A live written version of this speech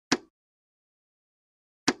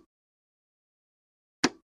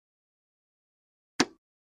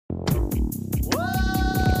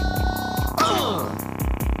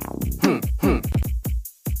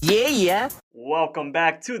Yeah. Welcome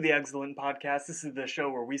back to the Excellent Podcast. This is the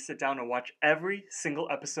show where we sit down and watch every single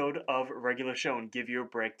episode of a regular show and give you a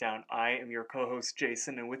breakdown. I am your co-host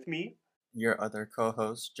Jason, and with me, Your other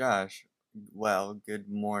co-host, Josh. Well, good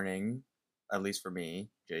morning. At least for me,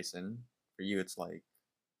 Jason. For you, it's like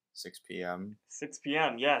 6 p.m. 6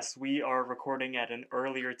 p.m. Yes, we are recording at an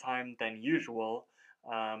earlier time than usual.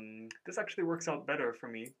 This actually works out better for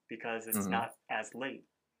me because it's Mm-hmm. not as late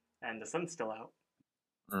and the sun's still out.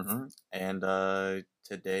 Mm-hmm. And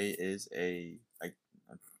today is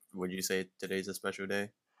would you say today's a special day?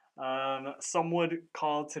 Some would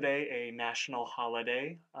call today a national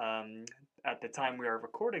holiday. At the time we are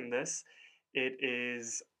recording this, it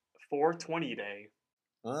is 420 Day.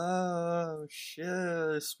 Oh,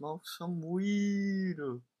 shit. Smoke some weed.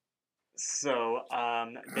 So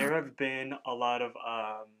there have been a lot of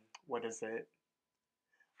what is it?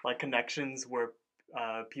 Like connections where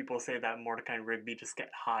people say that Mordecai and Rigby just get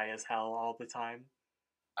high as hell all the time.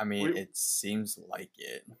 I mean, We, it seems like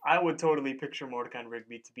it. I would totally picture Mordecai and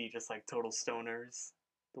Rigby to be just like total stoners,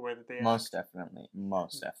 the way that they Most act. definitely.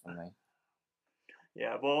 Most definitely.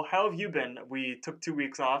 Yeah. Well, how have you been? We took 2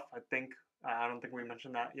 weeks off. I think I don't think we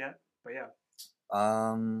mentioned that yet, but yeah.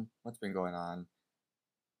 What's been going on?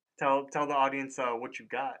 Tell the audience what you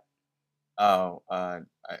got. Oh, I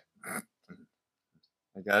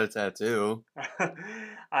I got a tattoo.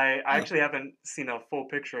 I actually haven't seen a full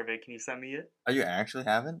picture of it. Can you send me it? Oh, you actually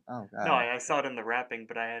haven't? Oh, No, God. I saw it in the wrapping,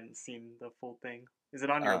 but I hadn't seen the full thing. Is it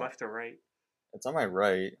on your Oh, left or right? it's on my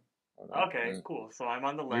right. Hold on. Okay, cool. So I'm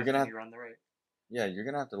on the You're left gonna and have, you're on the right. yeah, you're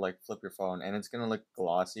gonna have to like flip your phone, and it's gonna look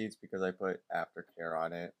glossy. It's because I put aftercare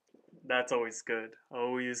on it. That's always good.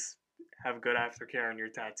 Always have good aftercare on your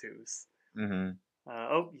tattoos. Mm-hmm.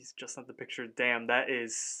 Oh, he's just sent the picture. Damn, that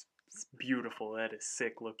is beautiful. That is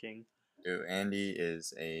sick looking. Dude, Andy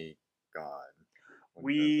is a god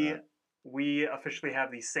when he does We that. we officially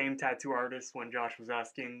have the same tattoo artist. When Josh was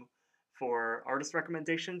asking for artist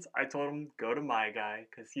recommendations, I told him go to my guy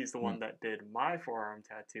because he's the one Mm, that did my forearm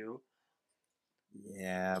tattoo.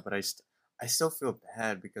 yeah, but I still feel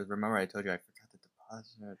bad because remember I told you I forgot the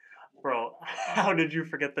deposit. Bro, how did you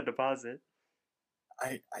forget the deposit?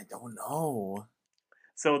 I don't know.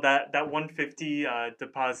 So that 150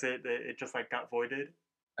 deposit, it just like got voided.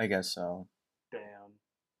 I guess so. Damn.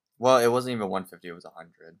 Well, it wasn't even 150. It was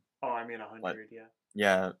 100. Oh, I mean But 100. Yeah.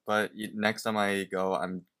 yeah, but next time I go,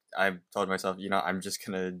 I've told myself, I'm just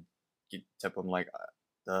gonna tip him like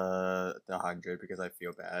the 100 because I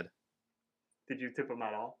feel bad. Did you tip him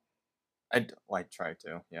at all? I try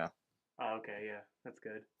to, yeah. Oh, okay. Yeah, that's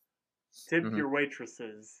good. Tip Hmm. your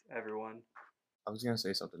waitresses, everyone. I was gonna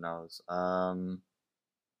say something else.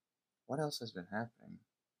 What else has been happening?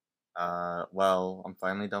 Well, I'm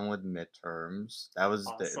finally done with midterms. That was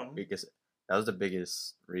the Awesome. biggest. That was the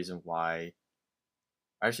biggest reason why.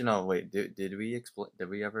 Actually, no. Wait. Did we explain? Did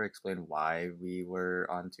we ever explain why we were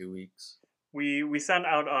on 2 weeks? We sent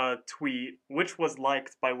out a tweet which was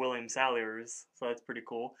liked by William Salyers, so that's pretty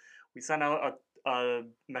cool. We sent out a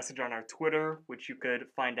message on our Twitter, which you could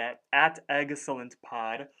find at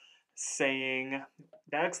ExcellentPod, saying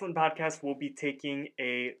the Excellent Podcast will be taking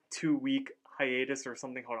a 2 week hiatus or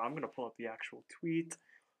something. Hold on, I'm gonna pull up the actual tweet.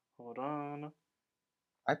 Hold on.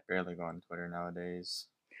 I barely go on Twitter nowadays.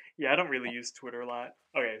 Yeah, I don't really use Twitter a lot.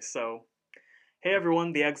 Okay, so hey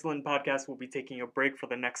everyone, the Excellent Podcast will be taking a break for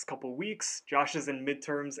the next couple weeks. Josh is in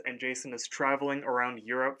midterms and Jason is traveling around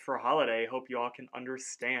Europe for a holiday. Hope you all can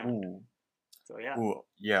understand. Ooh, So yeah. ooh,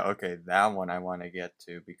 yeah. Okay, that one I want to get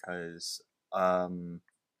to because um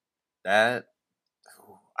that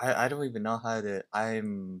I don't even know how to.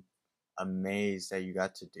 I'm amazed that you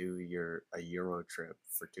got to do a Euro trip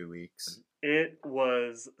for 2 weeks. It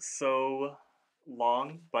was so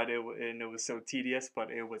long, and it was so tedious, but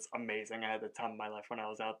it was amazing. I had the time of my life when I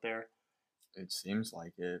was out there. It seems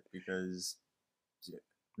like it because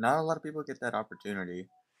not a lot of people get that opportunity.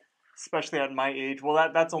 Especially at my age. Well,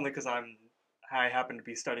 that's only because I happen to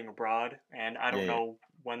be studying abroad, and I Yeah, don't yeah. know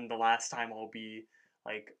when the last time I'll be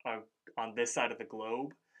like on this side of the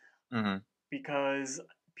globe. Mm-hmm. Because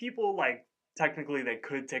people like technically they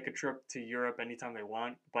could take a trip to Europe anytime they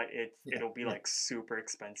want, but Yeah, it'll be yeah. like super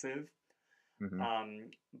expensive. Mm-hmm.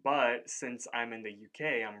 But since I'm in the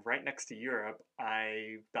UK, I'm right next to Europe.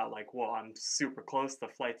 I thought like, well, I'm super close. The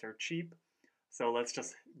flights are cheap, so let's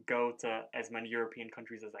just go to as many European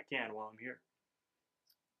countries as I can while I'm here.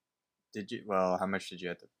 Did you? Well, how much did you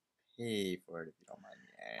have to pay for it, if you don't mind me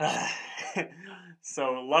asking?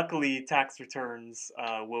 So luckily, tax returns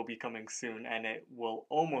will be coming soon, and it will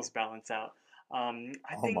almost balance out.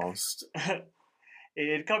 I think Almost.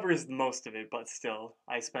 It covers most of it, but still,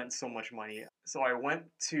 I spent so much money. So I went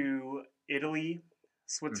to Italy, Mm-hmm.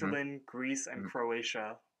 Switzerland, Greece, and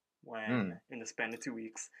Croatia when Mm. in the span of 2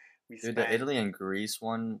 weeks. We Dude, the spent Italy and Greece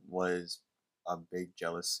one was a big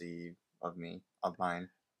jealousy of mine.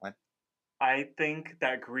 What? I think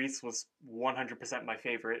that Greece was 100% my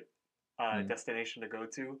favorite Mm. destination to go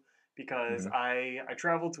to because Mm-hmm. I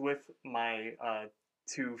traveled with my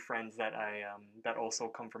two friends that also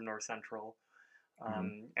come from North Central,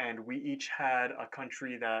 Mm-hmm. and we each had a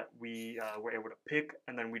country that we were able to pick,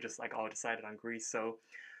 and then we just like all decided on Greece. So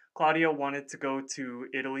Claudia wanted to go to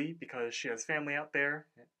Italy because she has family out there,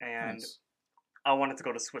 and Nice. I wanted to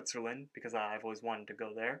go to Switzerland because I've always wanted to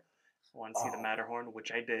go there. I wanted to see the Oh, Matterhorn,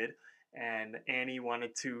 which I did. And Annie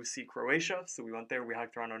wanted to see Croatia, so we went there. We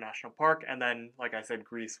hiked around our national park, and then, like I said,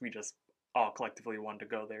 Greece. We just all collectively wanted to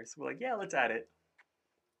go there, so we're like, yeah, let's add it.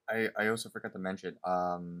 I also forgot to mention.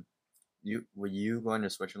 You were you going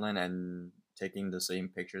to Switzerland and taking the same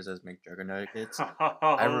pictures as McJuggernuggets? I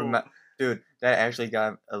Oh, remember, dude. That actually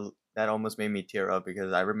that almost made me tear up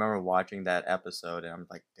because I remember watching that episode and I'm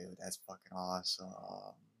like, dude, that's fucking awesome.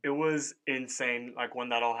 it was insane. Like when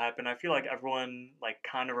that all happened, I feel like everyone like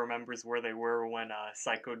kind of remembers where they were when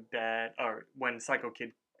Psycho Dad or when Psycho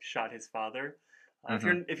Kid shot his father.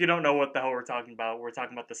 Mm-hmm. If you don't know what the hell we're talking about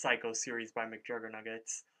the Psycho series by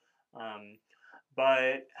McJuggernuggets. Um,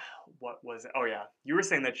 but what was it? Oh yeah, you were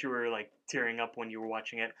saying that you were like tearing up when you were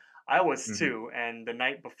watching it. I was Mm-hmm. too, and the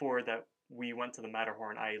night before that we went to the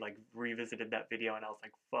Matterhorn, I like revisited that video and I was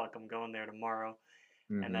like, "Fuck, I'm going there tomorrow."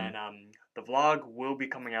 And Mm-hmm. then the vlog will be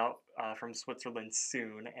coming out from Switzerland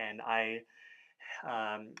soon, and I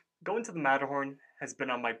going to the Matterhorn has been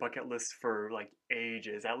on my bucket list for like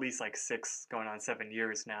ages, at least like 6 going on 7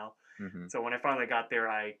 years now. Mm-hmm. So when I finally got there,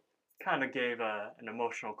 I kind of gave an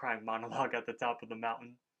emotional crying monologue at the top of the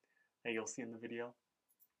mountain that you'll see in the video.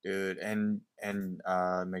 Dude, and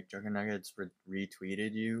McJuggernuggets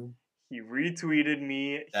retweeted you. He retweeted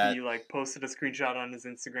me. That. He like posted a screenshot on his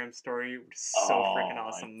Instagram story, which is so freaking Oh my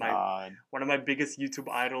awesome. My god. one of my biggest YouTube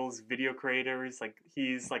idols, video creators. Like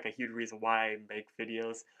he's like a huge reason why I make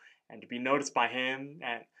videos, and to be noticed by him,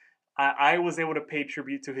 and I was able to pay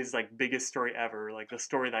tribute to his like biggest story ever, like the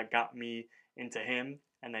story that got me into him,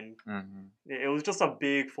 and then Mm-hmm. it was just a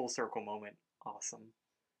big full circle moment. Awesome.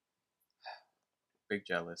 Big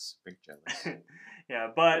jealous. Big jealous. Yeah,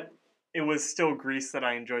 but it was still Greece that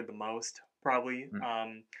I enjoyed the most, probably.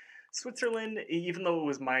 Switzerland, even though it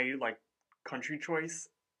was my like country choice,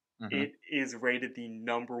 Mm-hmm. it is rated the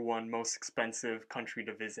number one most expensive country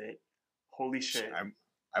to visit. Holy shit. I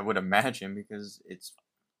I would imagine because it's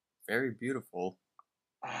very beautiful.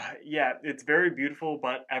 Yeah, it's very beautiful,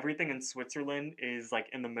 but everything in Switzerland is like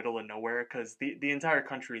in the middle of nowhere because the entire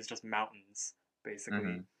country is just mountains, basically.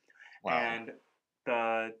 Mm-hmm. Wow. And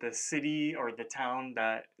the city or the town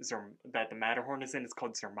that the Matterhorn is in is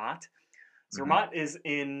called Zermatt. Mm-hmm. Zermatt is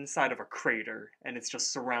inside of a crater and it's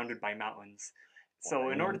just surrounded by mountains.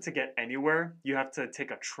 So in order What? to get anywhere, you have to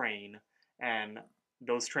take a train, and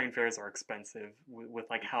those train fares are expensive with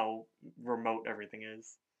like how remote everything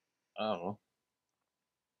is. Oh.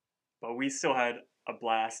 But we still had a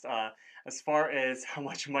blast. As far as how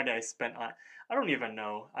much money I spent on, I don't even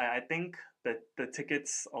know. I think that the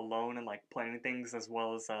tickets alone and like planning things as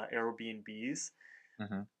well as Airbnbs,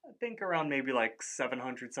 Mm-hmm. I think around maybe like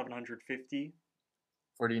 700, 750.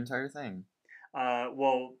 For the entire thing.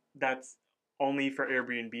 Well, that's only for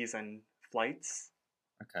Airbnbs and flights.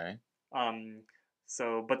 Okay. Um,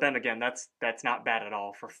 so, but then again, that's not bad at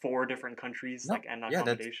all for 4 different countries, No. like and Yeah.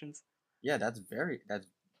 accommodations. That's very. That's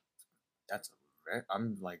very.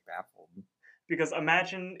 I'm like baffled. Because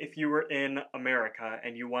imagine if you were in America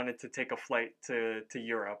and you wanted to take a flight to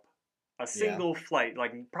Europe, a Yeah. single flight,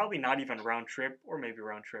 like probably not even round trip or maybe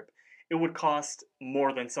round trip, it would cost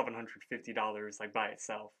more than $750 like by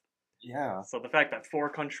itself. Yeah. So the fact that 4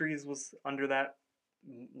 countries was under that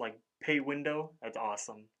like pay window, that's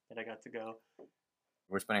awesome that I got to go.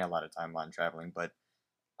 We're spending a lot of time on traveling, but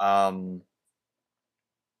um,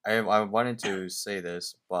 I wanted to say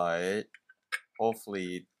this, but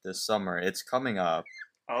hopefully this summer it's coming up.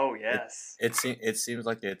 Oh It yes. it seems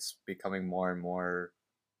like it's becoming more and more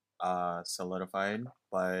solidified,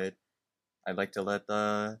 but I'd like to let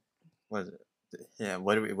the what is it? Yeah,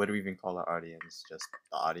 what do we even call our audience? Just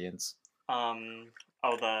the audience. Um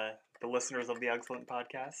oh the listeners of the excellent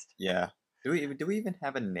podcast. Yeah. Do we even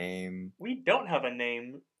have a name? We don't have a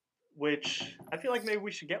name, which I feel like maybe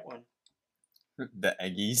we should get one. The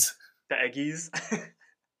Eggies. The Eggies.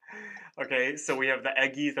 Okay, so we have the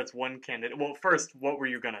Eggies. That's one candidate. Well, first, what were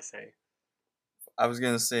you gonna say? I was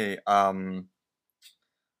gonna say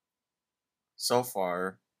so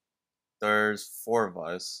far, there's four of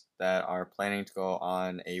us that are planning to go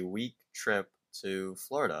on a week trip to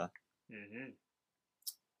Florida. Mm-hmm.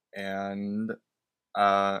 And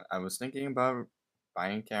I was thinking about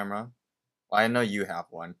buying a camera. Well, I know you have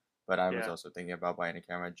one, but I was Yeah. also thinking about buying a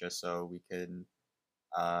camera just so we can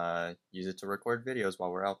use it to record videos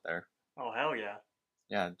while we're out there. Oh, hell yeah.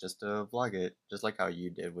 Yeah, just to vlog it, just like how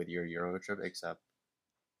you did with your Euro trip, except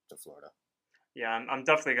to Florida. Yeah, I'm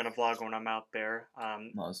definitely gonna vlog when I'm out there.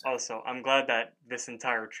 Most Also, I'm glad that this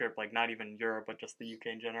entire trip, like not even Europe, but just the UK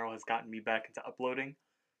in general, has gotten me back into uploading.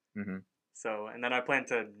 definitely. So, and then I plan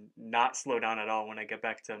to not slow down at all when I get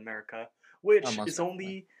back to America, Oh, which most is definitely.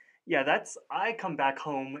 only, yeah, I come back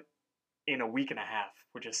home in a week and a half,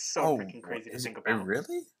 which is so Oh, freaking what crazy to is think it about.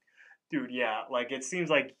 really? Dude, yeah, like it seems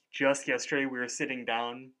like just yesterday we were sitting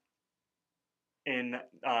down in,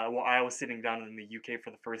 well, I was sitting down in the UK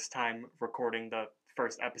for the first time recording the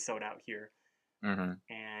first episode out here. Mm-hmm.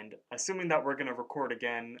 And assuming that we're going to record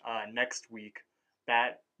again next week,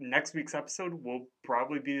 that next week's episode will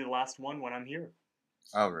probably be the last one when I'm here.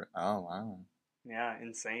 Oh, oh, wow. Yeah,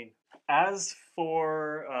 insane. As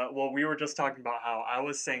for, well, we were just talking about how I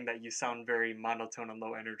was saying that you sound very monotone and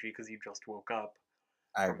low energy because you just woke up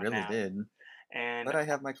I from a really nap. did. And But I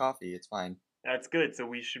have my coffee. It's fine. that's good, so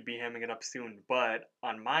we should be hamming it up soon. But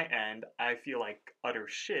on my end, I feel like utter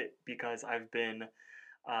shit because uh,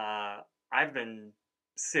 I've been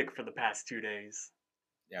sick for the past 2 days.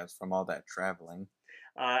 Yeah, it's from all that traveling.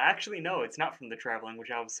 Actually, no, it's not from the traveling,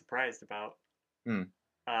 which I was surprised about. Hmm.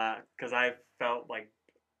 Because I felt like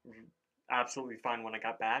absolutely fine when I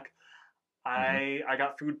got back. Mm-hmm. I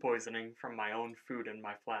got food poisoning from my own food in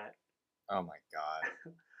my flat, Oh my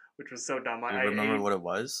god. which was so dumb. Do you I remember ate. what it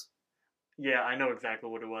was? Yeah, I know exactly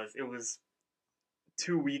what it was. It was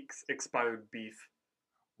 2 weeks expired beef.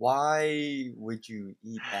 Why would you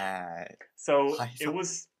eat that? So I thought.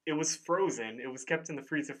 it was frozen. It was kept in the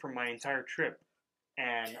freezer for my entire trip,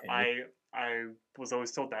 and Okay. I was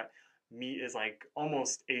always told that meat is like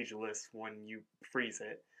almost ageless when you freeze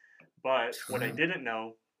it. But what I True. didn't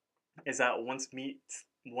know is that once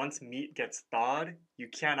meat gets thawed, you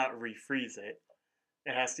cannot refreeze it.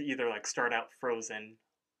 It has to either like start out frozen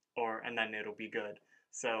or and then it'll be good.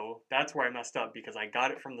 So that's where I messed up because I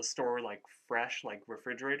got it from the store like fresh, like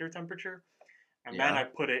refrigerator temperature, and then Yeah. I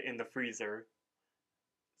put it in the freezer.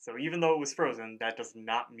 So even though it was frozen, that does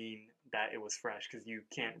not mean that it was fresh because you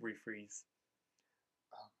can't refreeze.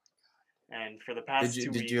 And for the Did past you?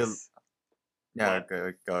 two Did you? weeks, Yeah. what?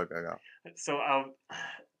 Go. Go. Go. Go. So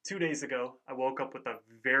 2 days ago, I woke up with a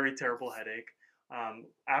very terrible headache.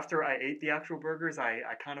 After I ate the actual burgers, I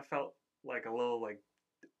kind of felt like a little like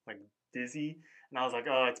dizzy, and I was like,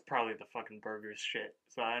 oh, it's probably the fucking burgers shit.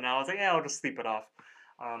 So and I was like, yeah, I'll just sleep it off.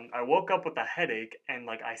 I woke up with a headache, and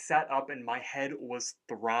like I sat up, and my head was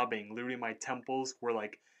throbbing. Literally, my temples were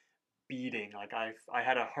like beating. Like I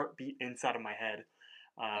had a heartbeat inside of my head.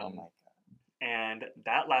 Oh my Um, god. and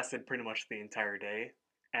that lasted pretty much the entire day.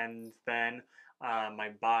 And then my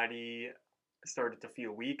body started to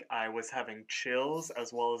feel weak. I was having chills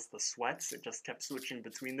as well as the sweats. It just kept switching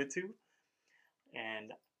between the two.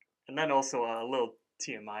 And and then also a little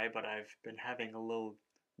TMI, but I've been having a little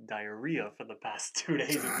diarrhea for the past 2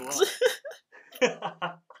 days as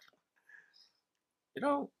well. You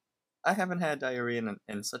know, I haven't had diarrhea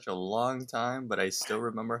in such a long time, but I still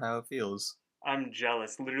remember how it feels. I'm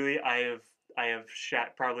jealous. Literally, I have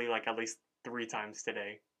shat probably like at least 3 times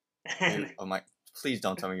today, Dude, and oh my! Please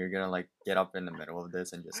don't tell me you're gonna like get up in the middle of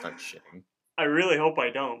this and just start shitting. I really hope I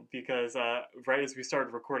don't because right as we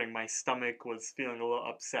started recording, my stomach was feeling a little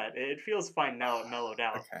upset. It feels fine now; it mellowed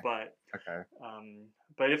out, Okay. Okay. um,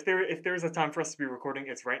 but if there's a time for us to be recording,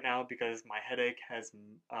 it's right now because my headache has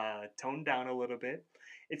toned down a little bit.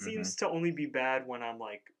 It Mm-hmm. seems to only be bad when I'm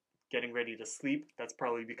like getting ready to sleep. That's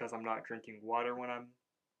probably because I'm not drinking water when I'm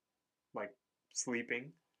like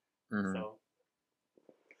sleeping. Mm-hmm. So,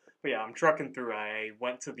 but yeah, I'm trucking through. I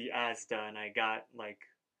went to the Asda and I got like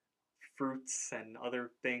fruits and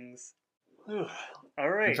other things. All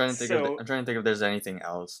right, so I'm trying to think if there's anything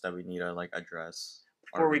else that we need to like address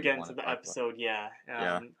or before we we get want into to the talk about. episode, yeah,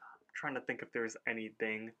 Yeah. trying to think if there's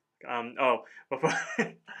anything. Oh, before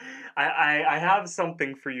I have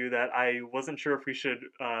something for you that I wasn't sure if we should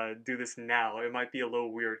do this now. It might be a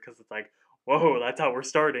little weird because it's like, whoa, that's how we're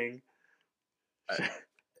starting. I,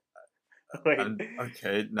 Wait, I'm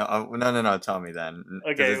okay. No, no, no, no. Tell me then,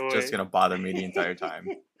 because okay, it's just wait. gonna bother me the entire time.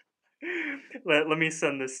 Let me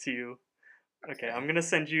send this to you. Okay, Okay. I'm gonna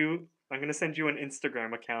send you an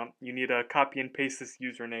Instagram account. You need to copy and paste this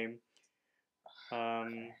username.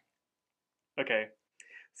 Um, Okay. okay.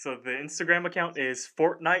 So the Instagram account is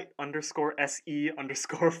Fortnite underscore SE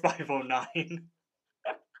underscore 509.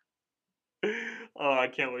 Oh, I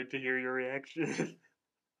can't wait to hear your reaction.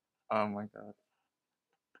 Oh my god.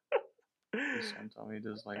 Please don't tell me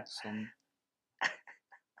there's like some.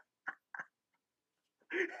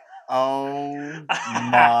 Oh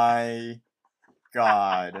my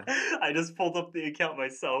god. I just pulled up the account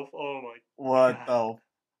myself. Oh my What god.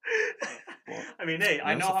 the fuck? I mean, hey, You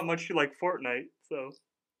I know, know how much you like Fortnite, so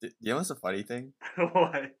you know what's the funny thing?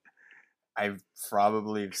 what? I've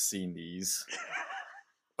probably seen these,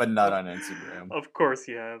 but not Of, on Instagram. of course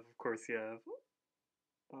you have. Of course you have.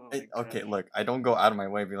 Oh my Okay, gosh. look, I don't go out of my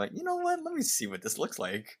way to be like, you know what? Let me see what this looks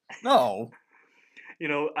like. No, You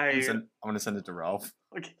know, I'm gonna send it to Ralph.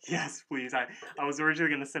 okay, yes, please. I was originally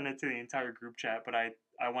gonna send it to the entire group chat, but I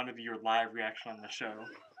wanted your live reaction on the show.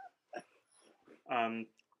 Um,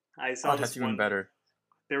 I Oh, saw that's this even one. better.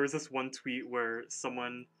 There was this one tweet where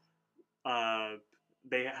someone uh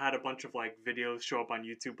they had a bunch of like videos show up on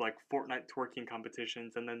YouTube like Fortnite twerking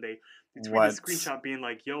competitions, and then they tweeted a What? screenshot being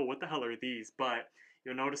like, "Yo, what the hell are these?" But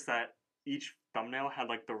you'll notice that each thumbnail had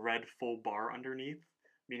like the red full bar underneath,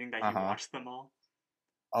 meaning that Uh he huh. watched them all.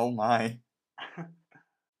 Oh my.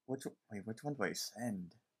 Which one do I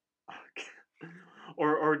send?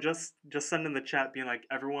 Or just send in the chat being like,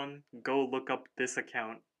 everyone go look up this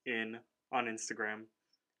account in on Instagram,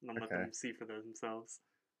 and then let Okay. them see for themselves.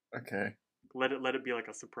 Okay. Let it be like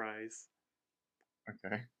a surprise.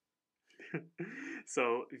 Okay.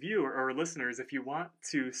 So viewer or listeners, if you want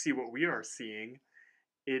to see what we are seeing,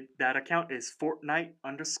 that account is Fortnite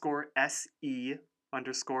underscore SE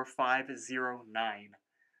underscore 509.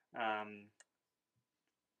 Um,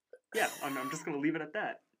 yeah, I'm just gonna leave it at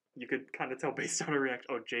that. You could kind of tell based on a reaction.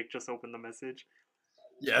 Oh, Jake just opened the message.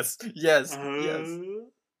 Yes. Yes. Yes.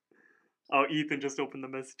 Uh, oh, Ethan just opened the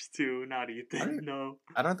message too. Not I Ethan. don't. No.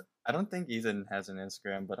 I don't. I don't think Ethan has an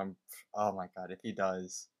Instagram, but I'm. Oh my god, if he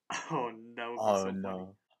does. Oh, that would be Oh so funny.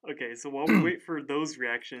 no. Okay, so while we wait for those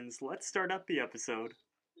reactions, let's start up the episode.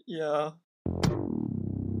 Yeah.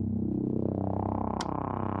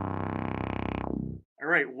 All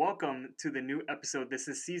right, welcome to the new episode. This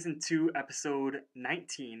is season 2, episode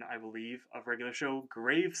 19, I believe, of regular show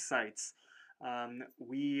Grave Sites.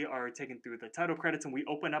 We are taken through the title credits and we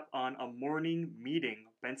open up on a morning meeting.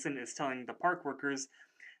 Benson is telling the park workers,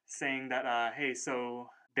 saying that, hey, so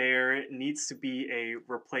there needs to be a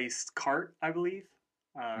replaced cart, I believe,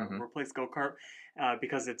 Mhm. replaced go kart,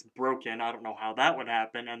 because it's broken. I don't know how that would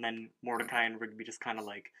happen. And then Mordecai and Rigby just kind of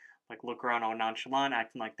like look around all nonchalant,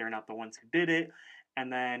 acting like they're not the ones who did it. And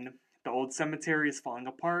then the old cemetery is falling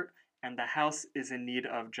apart, and the house is in need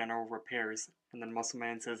of general repairs. And then Muscle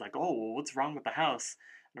Man says like, "Oh, well, what's wrong with the house?"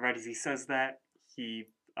 And right as he says that, he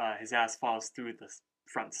his ass falls through the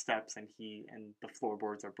front steps, and the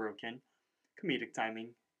floorboards are broken. Comedic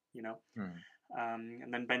timing, you know. Hmm.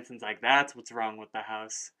 And then Benson's like, "That's what's wrong with the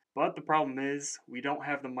house." But the problem is, we don't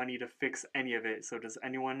have the money to fix any of it. So does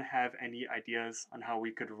anyone have any ideas on how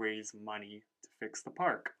we could raise money to fix the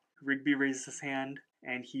park? Rigby raises his hand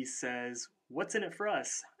and he says, "What's in it for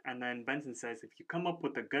us?" And then Benson says, "If you come up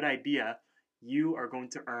with a good idea, you are going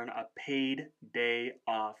to earn a paid day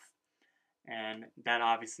off." And that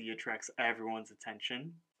obviously attracts everyone's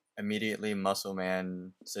attention. Immediately, Muscle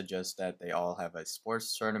Man suggests that they all have a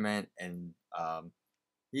sports tournament, and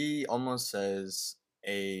he almost says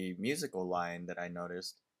a musical line that I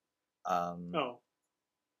noticed. Um, Oh,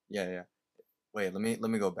 yeah, yeah. Wait, let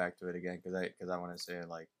me go back to it again because I want to say it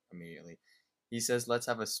like immediately. He says, "Let's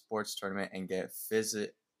have a sports tournament and get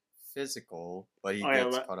physical," but he oh yeah.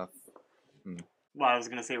 gets caught up. Hmm. Well, I was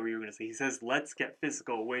gonna say what you were gonna say. He says, "Let's get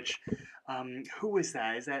physical." Which, who is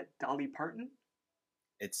that? Is that Dolly Parton?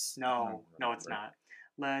 I don't No, no, it's remember. not.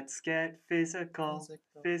 Let's get physical,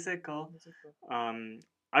 Physical, physical. physical. Um,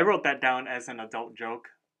 I wrote that down as an adult joke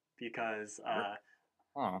because,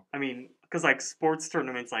 Huh. I mean, because like sports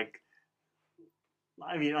tournaments, like,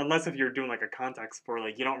 I mean, unless if you're doing like a contact sport,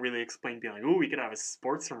 like you don't really explain being like, "Ooh, we could have a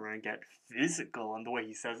sports tournament and get physical," and the way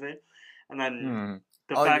he says it, and then Hmm.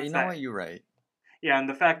 the Oh, you fact know that what? You're right. yeah, and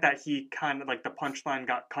the fact that he kind of like the punchline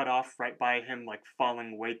got cut off right by him like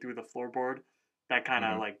falling way through the floorboard, that kind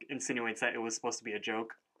of Mm-hmm. like insinuates that it was supposed to be a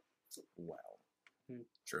joke. Well, Hmm.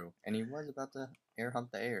 true. And he was about to air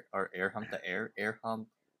hump the air, or air hump the air hump,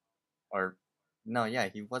 or no, yeah,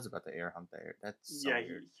 he was about to air hump the air. That's so Yeah,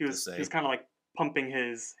 weird to he was say. kind of like pumping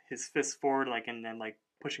his fist forward, like and then like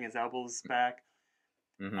pushing his elbows back.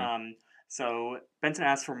 Mm-hmm. Um, so Benson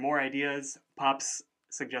asks for more ideas. Pops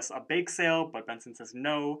suggests a bake sale, but Benson says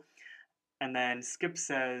no. And then Skip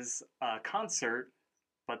says concert,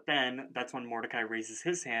 But then that's when Mordecai raises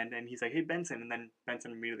his hand and he's like, "Hey Benson," and then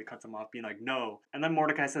Benson immediately cuts him off, being like, "No." And then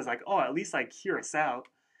Mordecai says like, "Oh, at least like hear us out."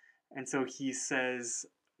 And so he says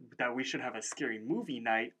that we should have a scary movie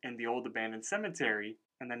night in the old abandoned cemetery.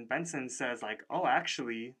 And then Benson says like, "Oh,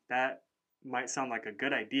 actually, that might sound like a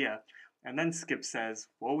good idea." And then Skip says,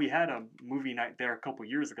 "Well, we had a movie night there a couple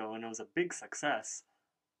years ago, and it was a big success."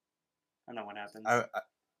 And then what happens? I,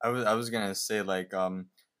 I I was gonna say like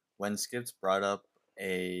when Skips brought up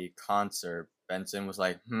a concert, Benson was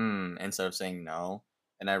like instead of saying no,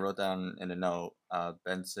 and I wrote down in a note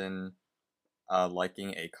Benson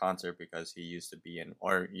liking a concert because he used to be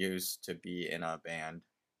in a band.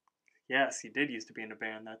 Yes, he did used to be in a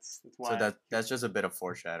band. That's So why he that's was. just a bit of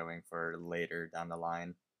foreshadowing for later down the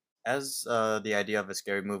line. As the idea of a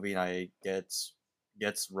scary movie night gets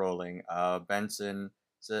rolling, Benson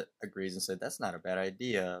agrees and said that's not a bad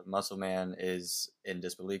idea. Muscle Man is in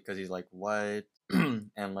disbelief because he's like, "What?"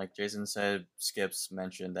 And like Jason said, Skips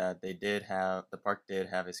mentioned that the park did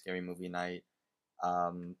have a scary movie night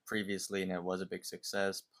previously, and it was a big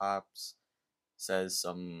success. Pops says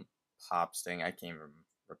some Pops thing. I can't even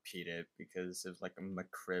repeat it because it was like a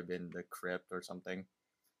McCrib in the crypt or something.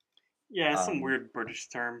 Yeah, some Um, weird British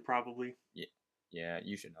term, probably. yeah, yeah,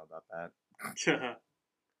 you should know about that. Yeah,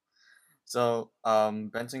 So,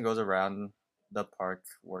 Benson goes around the park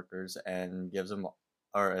workers and gives them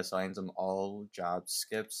or assigns them all jobs.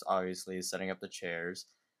 Skips obviously is setting up the chairs.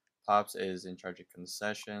 Pops is in charge of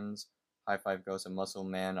concessions. High Five Ghost and Muscle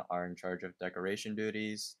Man are in charge of decoration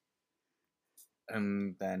duties.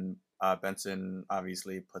 And then Benson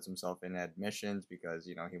obviously puts himself in admissions because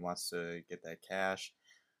he wants to get that cash.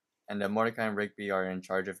 And then Mordecai and Rigby are in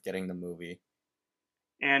charge of getting the movie.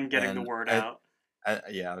 and getting the And word out.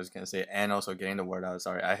 yeah, I was gonna say, and also getting the word out.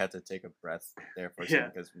 Sorry, I had to take a breath there for a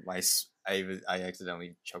Yeah. second because I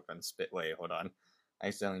accidentally choked on spit. Wait, hold on, I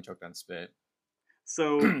accidentally choked on spit.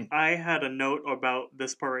 So I had a note about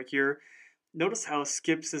this part right here. Notice how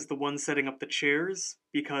Skips is the one setting up the chairs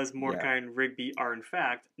because Yeah, Mordecai and Rigby are in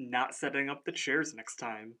fact not setting up the chairs next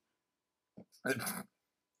time.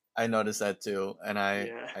 I noticed that too, and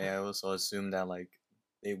Yeah. I also assumed that like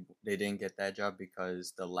they didn't get that job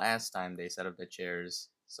because the last time they set up the chairs,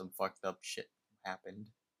 some fucked up shit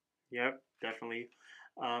happened. Yep, definitely.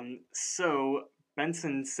 So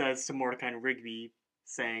Benson says to Mordecai and Rigby,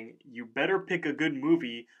 saying, "You better pick a good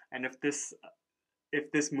movie, and if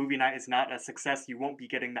this movie night is not a success, you won't be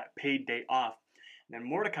getting that paid day off." And then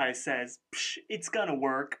Mordecai says, "Psh, it's gonna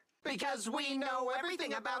work." Because we know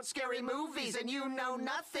everything about scary movies and you know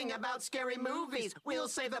nothing about scary movies. We'll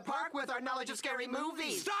save the park with our knowledge of scary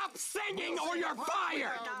movies. Stop singing or you're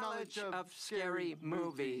fired! Knowledge of scary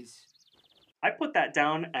movies. I put that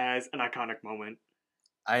down as an iconic moment.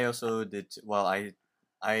 I also did. Well,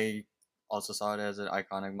 I also saw it as an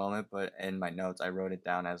iconic moment, but in my notes I wrote it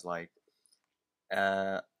down as like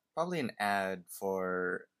uh probably an ad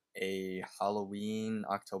for a Halloween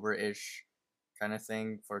October-ish kind of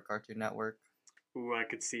thing for Cartoon Network. Ooh, I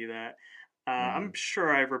could see that. Mm-hmm. I'm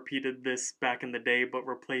sure I repeated this back in the day, but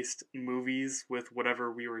replaced movies with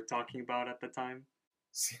whatever we were talking about at the time.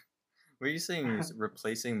 Were you saying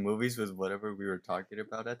replacing movies with whatever we were talking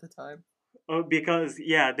about at the time? Oh, because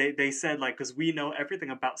yeah, they said like because we know everything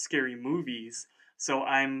about scary movies. So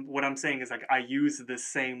what I'm saying is like I use the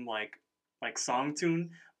same like song tune,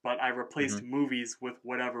 but I replaced Mm-hmm. movies with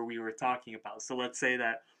whatever we were talking about. So let's say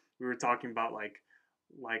that we were talking about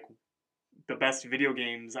like the best video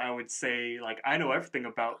games. I would say like I know everything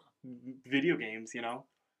about video games. You know?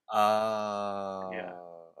 Yeah.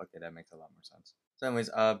 Okay, that makes a lot more sense. So, anyways,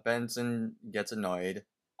 Benson gets annoyed,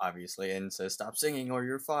 obviously, and says, "Stop singing or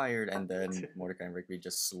you're fired." And then Mordecai and Rigby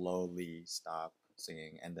just slowly stop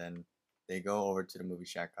singing, and then they go over to the movie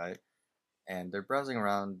Shack Hut, and they're browsing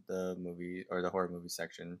around the movie or the horror movie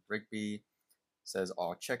section. Rigby says,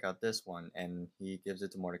 "Oh, check out this one," and he gives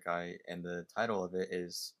it to Mordecai, and the title of it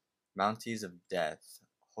is "Mounties of Death: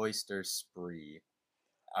 Hoister Spree."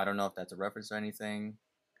 I don't know if that's a reference to anything,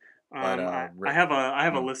 but I have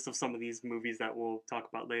a mm, list of some of these movies that we'll talk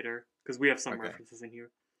about later because we have some okay. references in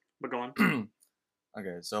here. But go on.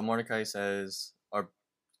 Okay, so Mordecai says, or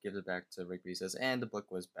gives it back to Rigby, says, and the book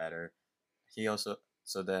was better.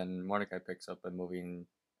 So then Mordecai picks up a movie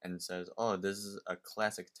and says, oh, this is a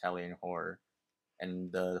classic Italian horror.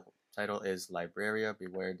 And the title is Libraria,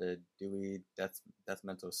 Beware the Dewey Death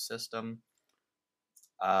Mental System.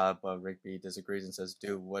 But Rigby disagrees and says,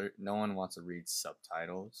 dude, what? No one wants to read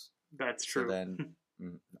subtitles. That's So true. then,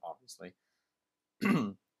 obviously.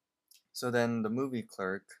 So then the movie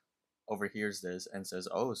clerk overhears this and says,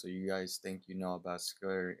 "Oh, so you guys think you know about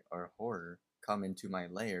scary or horror? Come into my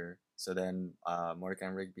lair." So then Mordecai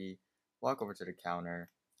and Rigby walk over to the counter,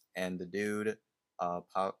 and the dude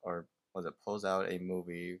pulls out a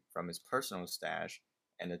movie from his personal stash,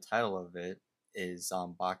 and the title of it is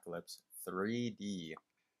Zombocalypse 3D.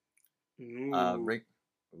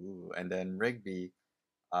 Ooh. And then Rigby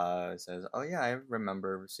says, "Oh yeah, I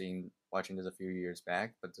remember watching this a few years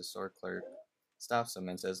back," but the store clerk stops him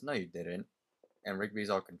and says, "No, you didn't." And Rigby's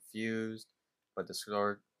all confused, but the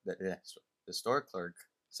store clerk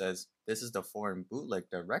says, "This is the foreign bootleg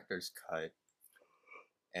director's cut,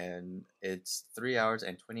 and it's 3 hours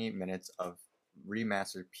and 28 minutes of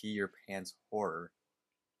remastered pee your pants horror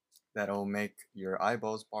that'll make your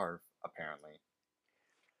eyeballs barf, apparently."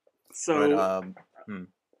 But So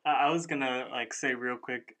I was gonna like say real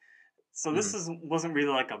quick. So this mhm, wasn't really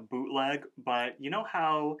like a bootleg, but you know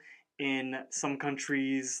how in some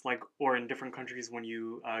countries, like or in different countries, when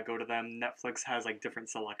you go to them, Netflix has like different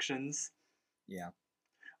selections. yeah,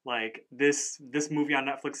 Like this movie on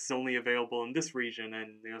Netflix is only available in this region,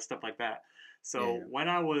 and stuff like that. yeah, So yeah. when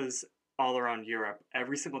I was all around Europe,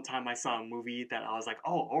 every single time I saw a movie that I was like,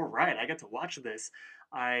 oh, all right, I get to watch this,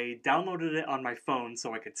 I downloaded it on my phone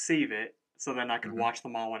so I could save it, so then I could Mhm, watch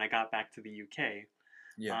them all when I got back to the UK.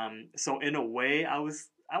 yeah, So in a way, I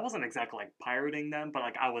wasn't exactly like pirating them, but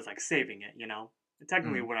like I was like saving it,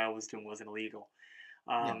 Technically, mhm, what I was doing wasn't illegal.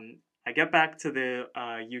 yeah, I get back to the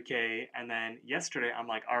UK, and then yesterday I'm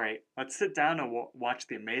like, all right, let's sit down and watch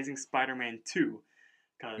The Amazing Spider-Man 2,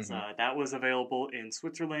 because mhm. that was available in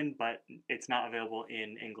Switzerland, but it's not available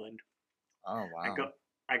in England. Oh I wow. go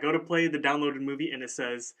I go to play the downloaded movie, and it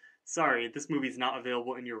says, sorry, this movie's not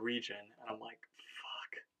available in your region, and I'm like,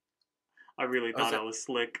 fuck. I really Oh, thought I was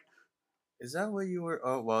slick. is that what you were?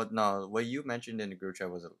 Oh well, no. What you mentioned in the group chat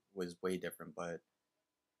was way different, but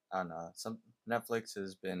I don't know. Some Netflix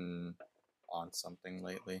has been on something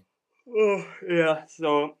lately. Oh, yeah.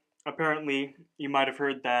 So apparently, you might have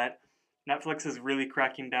heard that Netflix is really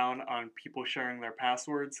cracking down on people sharing their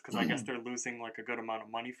passwords because I guess they're losing like a good amount of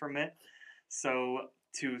money from it. So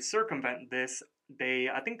to circumvent this,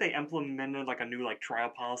 I think they implemented like a new like trial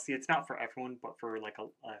policy. It's not for everyone, but for like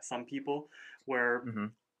some people, where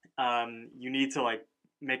Mm-hmm. you need to like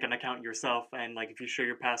make an account yourself, and like if you share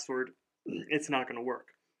your password, it's not going to work.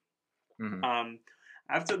 Mm-hmm. Um,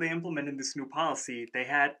 After they implemented this new policy, they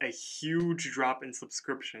had a huge drop in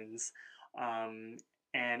subscriptions, um,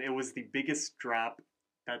 and it was the biggest drop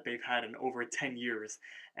that they've had in over 10 years.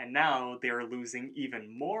 And now they are losing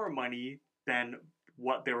even more money than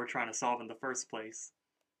what they were trying to solve in the first place.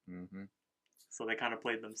 Mm-hmm. So they kind of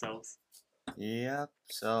played themselves. Yep.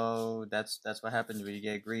 So that's what happens when you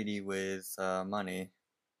get greedy with money.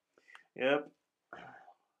 Yep.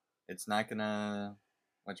 It's not gonna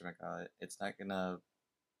whatchamacallit, it's not gonna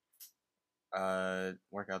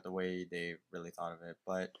work out the way they really thought of it.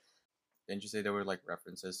 But didn't you say there were like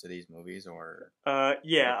references to these movies,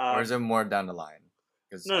 Yeah. or is it more down the line?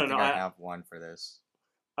 Because No, I no, no. think I have one for this.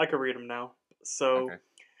 I can read them now. So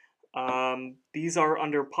Okay. these are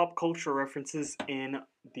under pop culture references in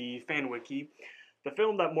the fan wiki. The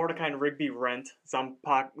film that Mordecai and Rigby rent,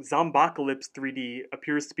 Zombocalypse 3D,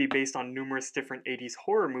 appears to be based on numerous different 80s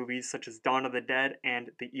horror movies such as Dawn of the Dead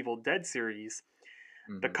and the Evil Dead series.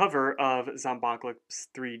 The Mm-hmm. cover of Zombocalypse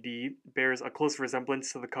 3D bears a close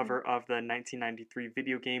resemblance to the cover of the 1993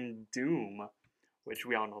 video game Doom, which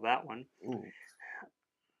we all know that one. Ooh.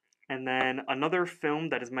 And then another film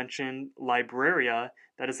that is mentioned, Libraria,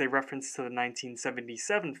 that is a reference to the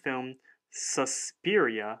 1977 film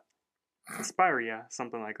Suspiria,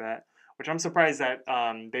 something like that. Which I'm surprised that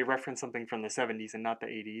they referenced something from the 70s and not the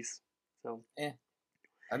 80s. So, Eh.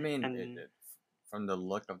 I mean, and from the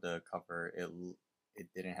look of the cover, it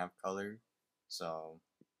didn't have color, so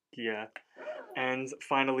yeah. And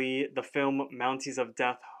finally, the film Mounties of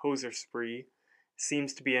Death Hoser Spree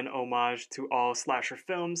seems to be an homage to all slasher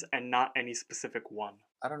films and not any specific one.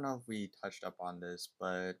 I don't know if we touched up on this,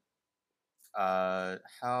 but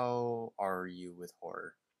how are you with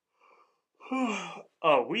horror?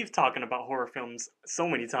 Oh, we've talking about horror films so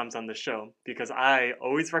many times on the show because I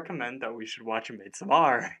always recommend that we should watch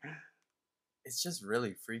Midsommar. It's just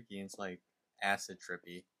really freaky. It's like acid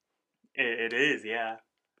trippy. It is, yeah.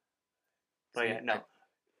 But yeah, See, no.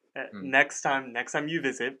 hmm. Next time you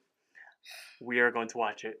visit, we are going to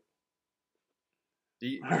watch it.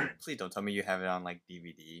 Please don't tell me you have it on like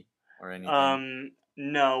DVD or anything.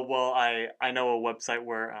 No. Well, I know a website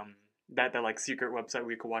where that like secret website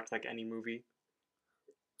where you can watch like any movie.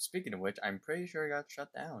 Speaking of which, I'm pretty sure it got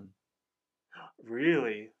shut down.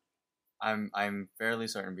 Really? I'm fairly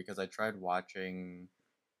certain because I tried watching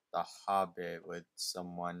The Hobbit with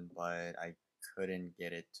someone, but I couldn't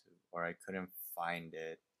get it to, or I couldn't find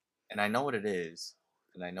it, and I know what it is,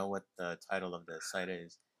 and I know what the title of the site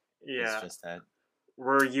is. It's Yeah. just that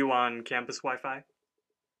Were you on campus Wi-Fi?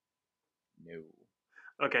 no.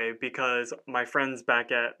 Okay, because my friends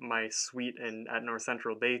back at my suite at North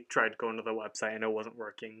Central, they tried going to the website and it wasn't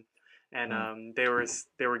working, and Hmm.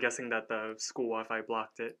 they were guessing that the school Wi-Fi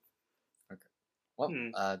blocked it. Okay. Well,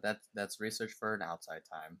 Hmm. that's research for an outside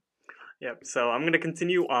time. Yep. So I'm gonna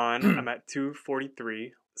continue on. I'm at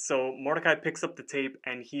 243. So Mordecai picks up the tape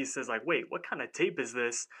and he says like, "Wait, what kind of tape is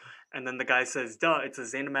this?" And then the guy says, "Duh, it's a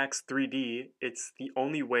Xanamax 3D. It's the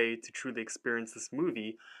only way to truly experience this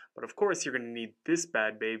movie. But of course, you're gonna need this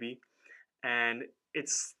bad baby." And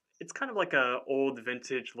it's kind of like a old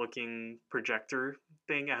vintage looking projector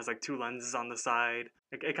thing. It has like two lenses on the side.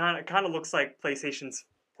 It kind of looks like PlayStation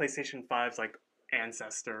 5's like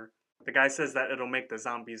ancestor. The guy says that it'll make the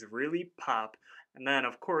zombies really pop, and then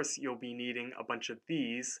of course you'll be needing a bunch of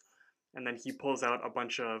these. And then he pulls out a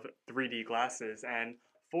bunch of 3D glasses, and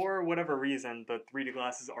for whatever reason, the 3D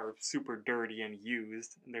glasses are super dirty and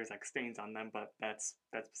used, and there's like stains on them, but that's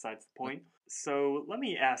besides the point. So let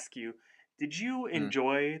me ask you, did you Mm.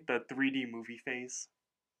 enjoy the 3D movie phase?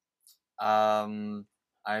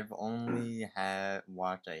 I've only had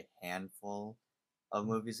watched a handful of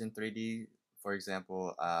movies in 3D. For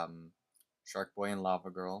example, Shark Boy and Lava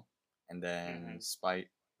Girl, and then Mm-hmm. Spy.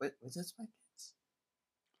 What was it? Spy Kids?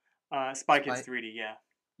 Spy Kids Spy. 3D, yeah.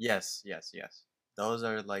 Yes, yes, yes. Those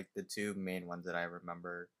are like the two main ones that I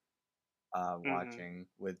remember Mm-hmm. watching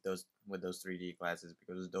with those 3D glasses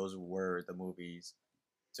because those were the movies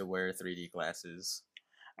to wear 3D glasses.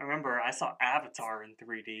 I remember I saw Avatar in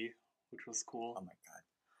 3D, which was cool. Oh my god.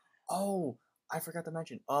 Oh, I forgot to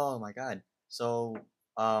mention. Oh my god. So,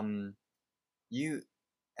 um, you,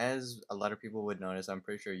 as a lot of people would notice, I'm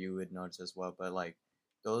pretty sure you would notice as well, but like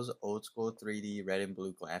those old school 3D red and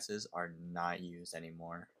blue glasses are not used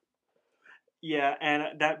anymore. Yeah,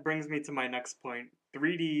 and that brings me to my next point.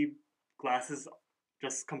 3D glasses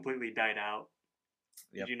just completely died out.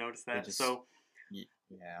 Did Yep. you notice They that? just, So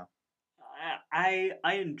yeah. I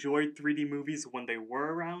enjoyed 3D movies when they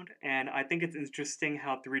were around, and I think it's interesting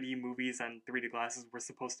how 3D movies and 3D glasses were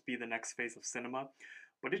supposed to be the next phase of cinema,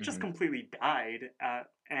 but it just Mm-hmm. completely died.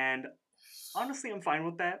 And honestly, I'm fine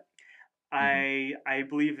with that. Mm-hmm. I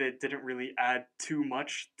believe it didn't really add too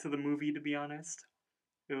much to the movie, to be honest.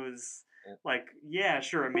 It was like, yeah,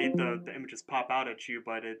 sure, it made the images pop out at you,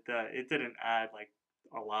 but it didn't add like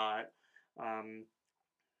a lot. Um,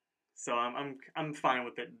 so I'm fine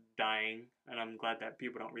with it dying, and I'm glad that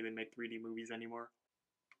people don't really make 3D movies anymore.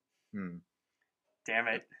 Hmm. Damn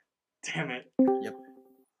Yep. it, damn it. Yep.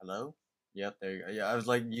 Hello? Yep, there you go. Yeah, I was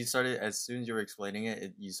like, you started, as soon as you were explaining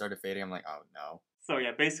it, you started fading. I'm like, oh no. So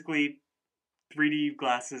yeah, basically 3D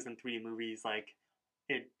glasses and 3D movies, like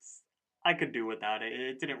it's I could do without it.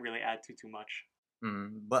 It didn't really add too much.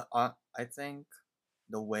 But I think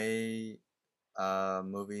the way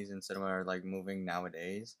movies and cinema are like moving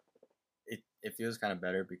nowadays, it feels kind of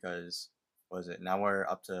better because what is it? Now we're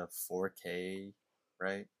up to 4K,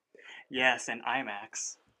 right? Yes, and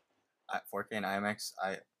IMAX. 4K and IMAX,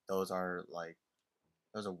 I those are like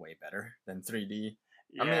those are way better than 3D.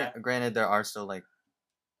 I mean, Yeah, granted, there are still like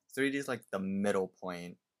 3D is like the middle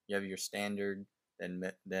point. You have your standard,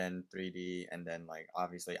 then 3D, and then like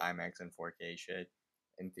obviously IMAX and 4K shit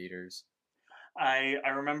in theaters. I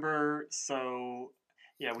remember. So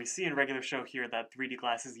yeah, we see in regular show here that 3D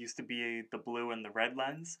glasses used to be the blue and the red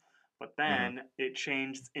lens, but Mm-hmm. then it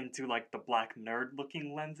changed into like the black nerd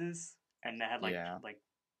looking lenses, and it had Yeah.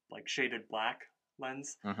 like shaded black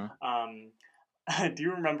lens. Mm-hmm. Um, do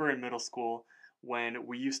you remember in middle school when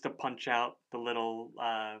we used to punch out the little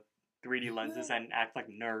 3D lenses and act like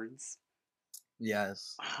nerds?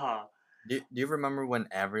 Yes. Huh, Do you remember when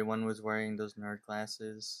everyone was wearing those nerd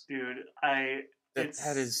glasses? dude, That it's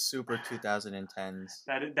is super 2010s.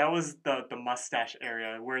 that was the mustache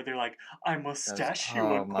area where they're like, I That was mustache you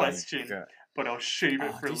a oh my question, god. but I'll shave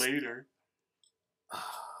it Oh, for these later.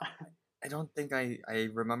 I don't think I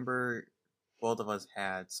remember both of us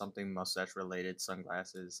had something mustache related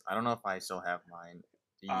sunglasses. I don't know if I still have mine.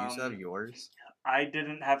 Do you still have Um, yours? I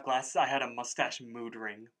didn't have glasses. I had a mustache mood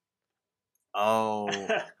ring. Oh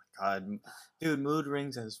my god. Dude, mood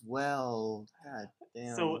rings as well. God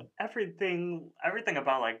So damn. everything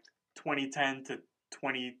about like 2010 to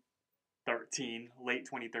 2013, late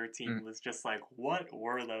 2013 Mm, was just like, what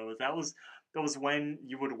were those? That was when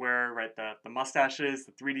you would wear right the mustaches,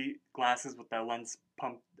 the 3D glasses with the lens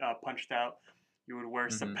punched out. You would wear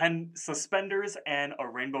mm-hmm. suspenders and a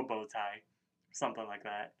rainbow bow tie, something like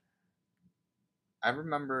that. I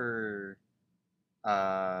remember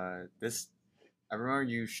this I remember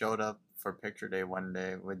you showed up for picture day one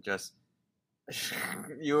day with just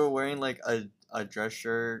you were wearing like a dress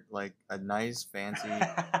shirt, like a nice fancy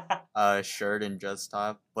shirt and dress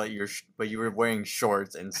top, but you were wearing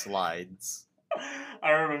shorts and slides.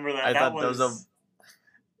 I remember that. I That thought that was a was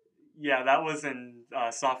yeah, that was in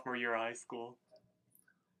sophomore year of high school.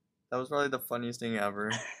 that was probably the funniest thing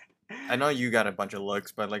ever. I know you got a bunch of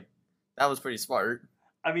looks, but like that was pretty smart.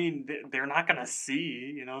 I mean, they're not gonna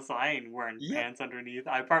see, so I ain't wearing Yeah. pants underneath.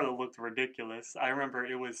 I probably looked ridiculous. I remember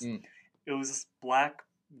it was Mm. this black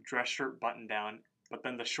dress shirt button down, but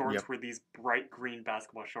then the shorts Yep. were these bright green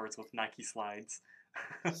basketball shorts with Nike slides.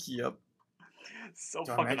 Yep. So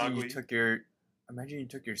So fucking ugly. imagine you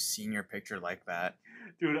took your senior picture like that.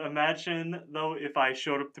 Dude, imagine though if I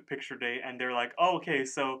showed up to picture day and they're like, "Oh, okay,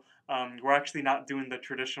 so we're actually not doing the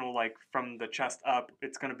traditional like from the chest up.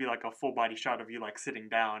 It's gonna be like a full body shot of you like sitting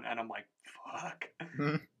down," and I'm like, "Fuck."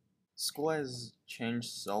 School has changed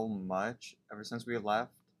so much ever since we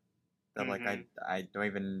left that like Mhm. I don't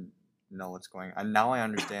even know what's going on. Now I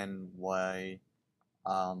understand why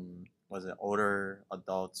was it older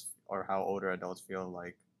adults or how older adults feel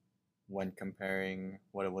like when comparing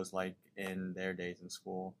what it was like in their days in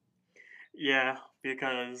school. Yeah,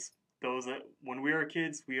 because when we were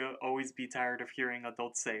kids, we always be tired of hearing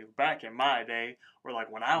adults say "back in my day" or like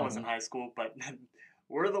when I was in Mhm. high school, but.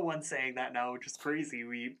 We're the ones saying that now, which is crazy.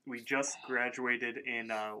 We just graduated in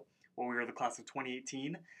we were the class of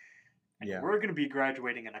 2018, and Yeah. we're gonna be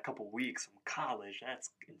graduating in a couple weeks from college.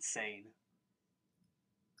 That's insane.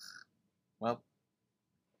 Well,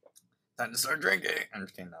 time to start drinking. I'm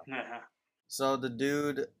just kidding though. So the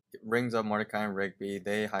dude rings up Mordecai and Rigby.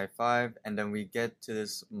 They high five, and then we get to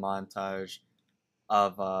this montage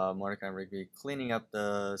of Mordecai and Rigby cleaning up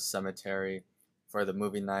the cemetery for the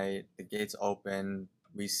movie night. The gates open.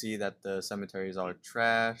 We see that the cemetery is all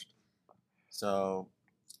trashed. So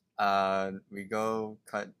we go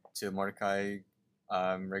cut to Mordecai,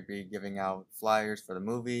 Rigby giving out flyers for the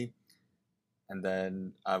movie. And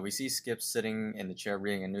then we see Skip sitting in the chair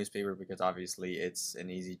reading a newspaper because obviously it's an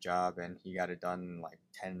easy job and he got it done in like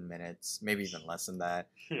 10 minutes, maybe even less than that.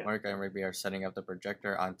 Yeah. Mordecai and Rigby are setting up the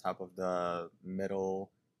projector on top of the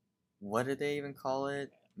middle. What did they even call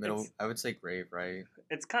it? Middle, I would say grave, right?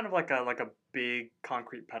 It's kind of like a big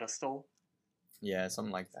concrete pedestal. Yeah,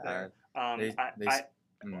 something like that. There. They,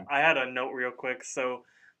 I had a note real quick. So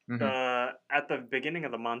mhm. at the beginning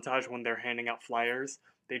of the montage when they're handing out flyers,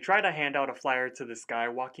 they try to hand out a flyer to this guy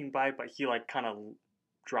walking by, but he like kind of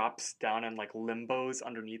drops down and like limbos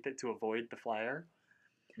underneath it to avoid the flyer.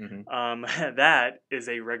 That is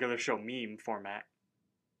a regular show meme format.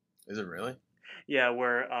 Is it really? Yeah,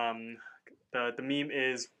 where the meme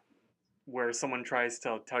is where someone tries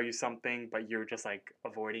to tell you something, but you're just like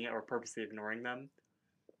avoiding it or purposely ignoring them.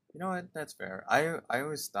 You know what? That's fair. I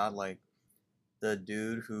always thought like the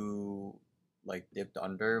dude who like dipped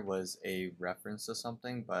under was a reference to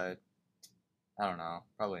something, but I don't know.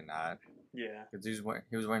 Probably not. Yeah. Because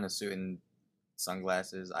he was wearing a suit and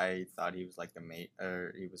sunglasses. I thought he was like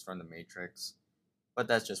or he was from the Matrix, but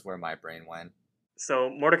that's just where my brain went.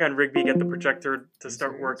 So Mordecai and Rigby get the projector to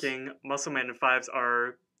start serious? working. Muscleman and Fives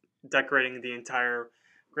are decorating the entire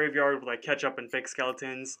graveyard with like ketchup and fake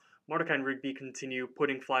skeletons. Mordecai and Rigby continue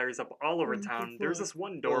putting flyers up all over town. There's this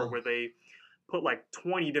one door where they put like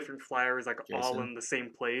 20 different flyers like all Jason? in the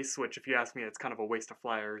same place, which if you ask me, it's kind of a waste of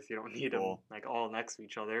flyers. You don't need them Cool. like all next to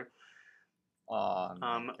each other. Oh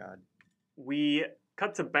my god. We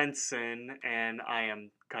cut to Benson, and I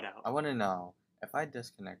am cut out. I want to know if I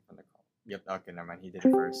disconnect from the call. Yep. Okay, never mind. He did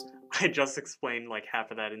it first. I just explained like half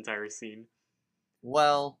of that entire scene.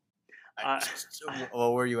 Well,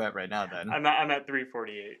 well, where are you at right now then? I'm at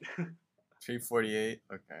 348. 348.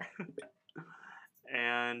 Okay.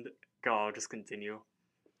 And I'll just continue.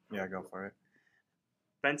 Yeah, go for it.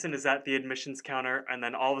 Benson is at the admissions counter, and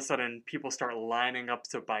then all of a sudden, people start lining up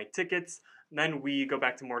to buy tickets. Then we go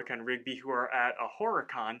back to Mordecai and Rigby, who are at a horror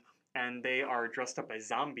con, and they are dressed up as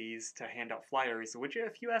zombies to hand out flyers. Which,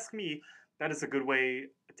 if you ask me, that is a good way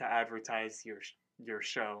to advertise your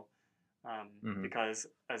show, because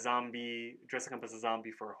a zombie dressing up as a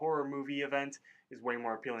zombie for a horror movie event is way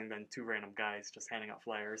more appealing than two random guys just handing out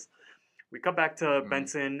flyers. We cut back to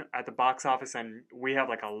Benson at the box office, and we have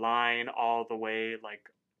like a line all the way like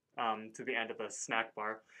to the end of the snack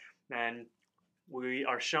bar, and we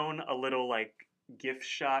are shown a little like gift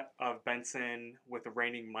shot of Benson with the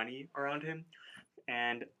raining money around him,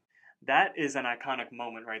 and that is an iconic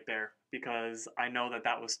moment right there because I know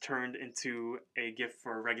that was turned into a gift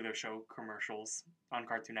for regular show commercials on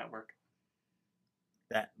Cartoon Network.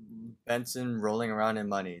 That Benson rolling around in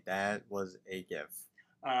money, that was a gift.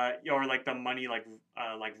 or like the money like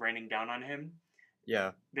raining down on him.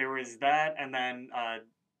 Yeah. There was that, and then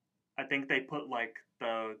I think they put like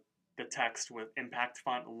the text with impact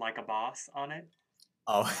font like a boss on it,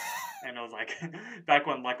 Oh. and it was like back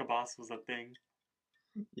when like a boss was a thing.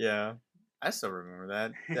 Yeah. I still remember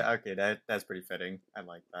that. Okay, that's pretty fitting. I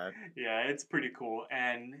like that. Yeah, it's pretty cool,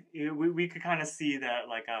 and we could kind of see that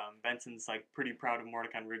like Benson's like pretty proud of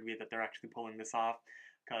Mordecai and Rigby that they're actually pulling this off,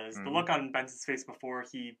 because the look on Benson's face before,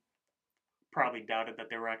 he probably doubted that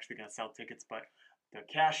they were actually going to sell tickets, but the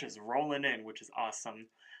cash is rolling in, which is awesome.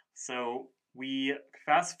 So we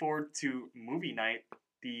fast forward to movie night.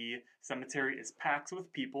 The cemetery is packed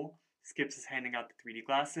with people. Skips is handing out the 3D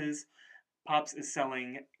glasses. Pops is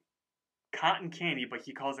selling cotton candy, but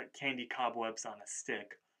he calls it candy cobwebs on a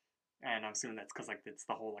stick. And I'm assuming that's because like it's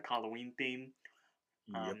the whole like Halloween theme.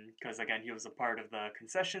 Yep. Because again, he was a part of the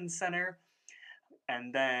concession center.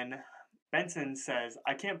 And then Benson says,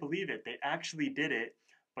 "I can't believe it. They actually did it."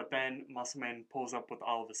 But then Muscleman pulls up with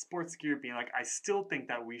all of the sports gear, being like, "I still think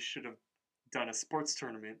that we should have done a sports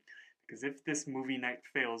tournament, because if this movie night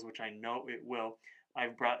fails, which I know it will,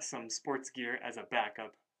 I've brought some sports gear as a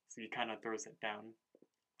backup." So he kind of throws it down.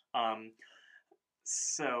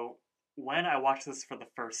 So when I watched this for the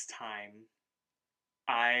first time,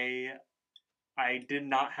 I I did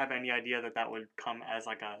not have any idea that that would come as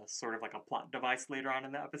like a sort of like a plot device later on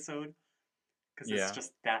in the episode, because it's Yeah.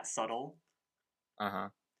 just that subtle. Uh-huh.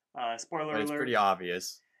 Spoiler But it's alert. pretty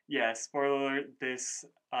obvious. Yeah, spoiler alert. This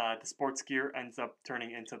the sports gear ends up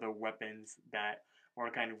turning into the weapons that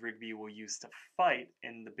Mordecai and Rigby will use to fight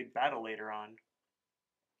in the big battle later on.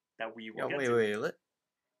 That we will Yeah, get wait, to.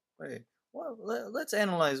 wait. Well, let's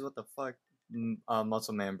analyze what the fuck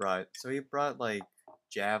Muscle Man brought. So he brought like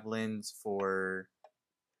javelins for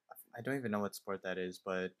I don't even know what sport that is,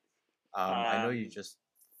 but I know you Um, just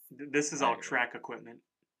this is all I, track equipment.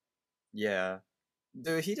 yeah.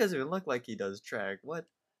 Dude, he doesn't even look like he does track. What?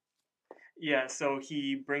 Yeah, so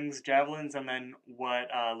he brings javelins and then what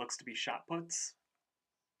looks to be shot puts.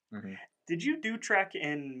 Mm-hmm. Did you do track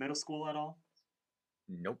in middle school at all?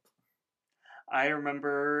 Nope. I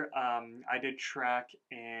remember I did track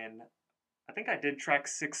I think I did track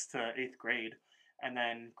 6th to 8th grade, and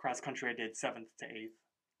then cross country I did 7th to 8th.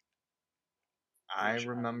 I Which,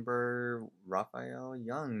 remember Raphael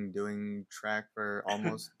Young doing track for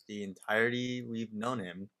almost the entirety we've known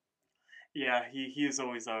him. yeah, he has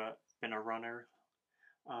always been a runner.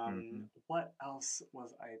 Mm-hmm. What else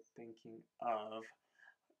was I thinking of?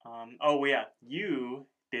 Oh yeah, you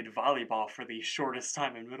did volleyball for the shortest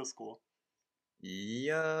time in middle school.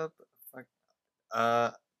 Yup. Fuck.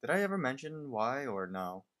 Did I ever mention why or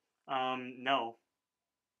no? No.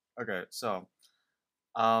 Okay, so,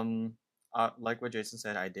 like what Jason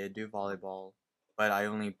said, I did do volleyball, but I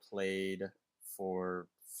only played for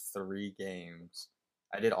 3 games.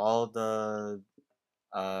 I did all the,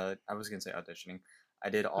 I was gonna say auditioning. I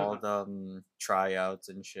did all the tryouts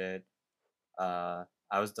and shit. I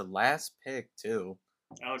was the last pick too.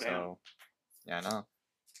 Oh damn. So, yeah, no,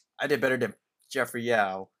 I did better than Jeffrey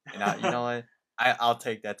Yao, and you know what? I'll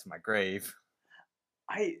take that to my grave.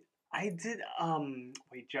 I did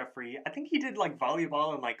wait, Jeffrey. I think he did like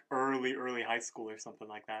volleyball in like early high school or something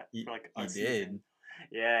like that for like a He season. did.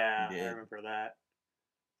 Yeah, He I did. remember that.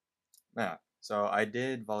 Yeah. So I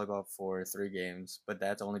did volleyball for 3 games, but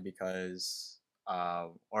that's only because,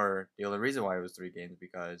 or the only reason why it was 3 games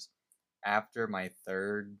because after my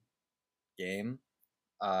third game,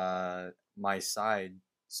 my side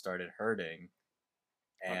started hurting,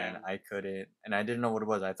 and damn. I couldn't, and I didn't know what it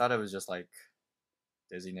was. I thought it was just like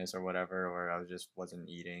dizziness or whatever, or I just wasn't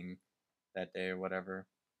eating that day or whatever.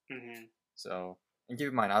 Mm-hmm. So, and keep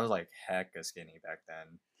in mind, I was like hecka skinny back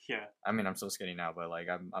then. Yeah. I mean, I'm still skinny now, but like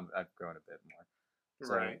I've grown a bit more.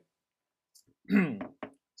 So, Right.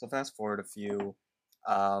 so fast forward a few.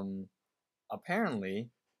 Apparently,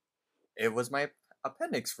 it was my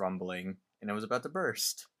appendix rumbling, and it was about to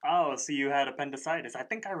burst. Oh, so you had appendicitis. I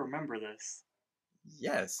think I remember this.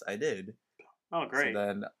 Yes, I did. Oh, great.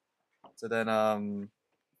 So then,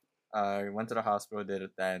 I went to the hospital, did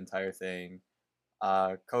that entire thing.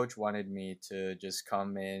 Coach wanted me to just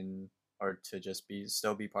come in or to just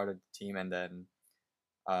still be part of the team, and then,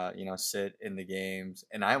 sit in the games.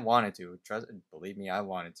 And I wanted to. Believe me, I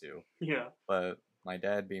wanted to. Yeah. But my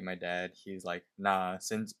dad, being my dad, he's like, nah,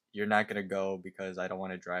 since you're not gonna go because I don't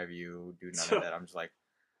want to drive you, do none of that. I'm just like,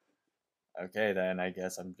 okay, then I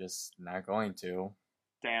guess I'm just not going to.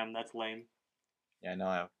 Damn, that's lame. Yeah,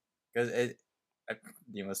 no, because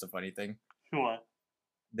you know what's the funny thing? What?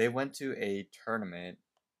 They went to a tournament,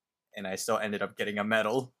 and I still ended up getting a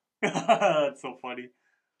medal. That's so funny.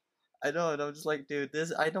 I know, and I'm just like, dude,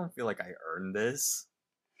 I don't feel like I earned this.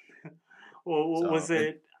 Well, So, was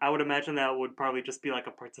it? I would imagine that would probably just be like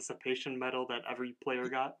a participation medal that every player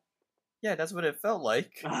got. yeah, that's what it felt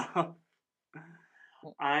like.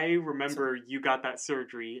 I So, remember you got that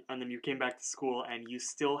surgery, and then you came back to school, and you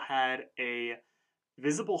still had a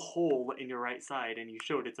visible hole in your right side, and you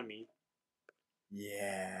showed it to me.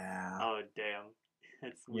 yeah. Oh damn,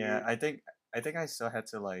 that's Yeah, weird. I think I still had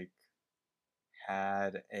to like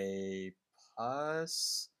had a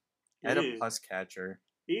pus. I had a Ew, pus catcher,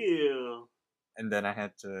 ew. and then I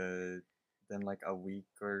had to then like a week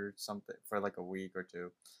or something for like a week or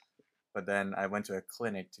two. But then I went to a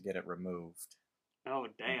clinic to get it removed, Oh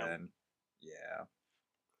and damn. then yeah,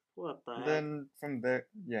 What the and heck? then from there,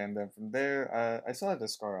 yeah, and then from there, I still had the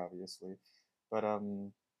scar obviously, but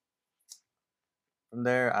from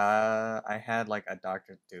there, I had like a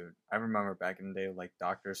doctor. Dude, I remember back in the day, like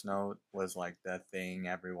doctor's note was like the thing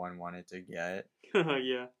everyone wanted to get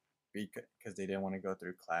Yeah, because they didn't want to go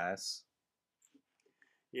through class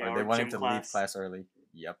yeah, or they or wanted gym to leave class. class early.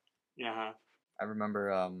 Yep, Yeah. I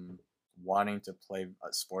remember wanting to play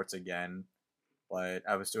sports again, but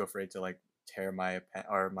I was too afraid to like tear my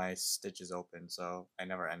stitches open, so I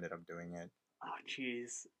never ended up doing it. Oh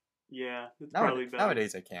jeez. Yeah, it's Nowadays, probably better.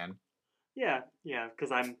 nowadays I can. Yeah, yeah, because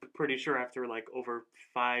I'm pretty sure after like over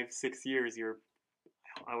 5, 6 years,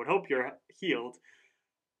 I would hope you're healed.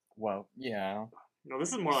 Well, yeah, No,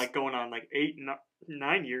 this is more like going on like 8,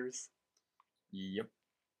 9 years. yep.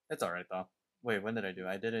 It's all right though. Wait, when did I do?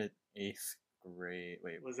 I did it eighth grade.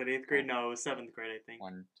 Wait, Was it eighth grade? oh, No, it was seventh grade, I think.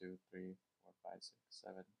 1, 2, 3, 4, 5, 6,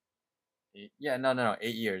 7, 8. Yeah, no,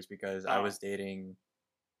 8 years because I Oh, was dating.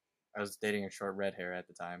 I was dating a short red hair at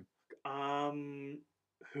the time. um,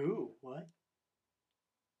 who? What?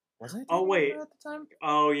 Was I Oh dating her wait. at the time?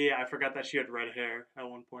 Oh yeah, I forgot that she had red hair at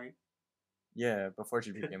one point. Yeah, before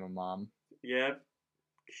she became a mom. Yep.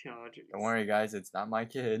 Oh Don't jeez. worry, guys, it's not my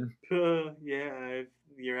kid. Yeah, if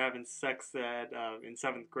you're having sex at in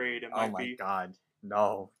seventh grade, it Oh might my be. god,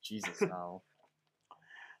 no, Jesus, no.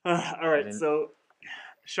 All I right, didn't. so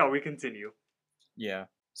shall we continue? Yeah.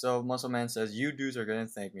 So Muscle Man says, "You dudes are gonna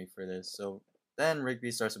thank me for this." So then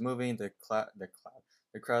Rigby starts moving. The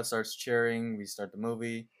crowd starts cheering. We start the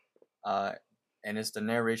movie. Uh, and it's the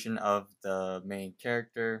narration of the main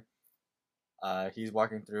character. He's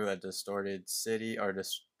walking through a distorted city or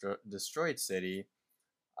destroyed city.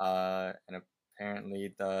 And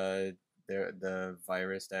apparently the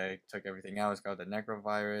virus that took everything out is called the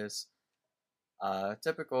necrovirus.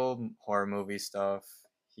 Typical horror movie stuff.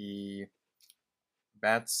 He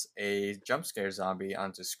bats a jump scare zombie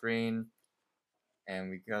onto screen, and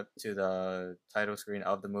we got to the title screen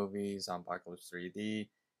of the movie, Zompocalypse 3D.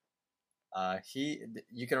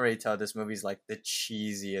 You can already tell this movie's like the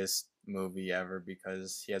cheesiest movie ever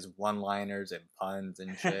because he has one-liners and puns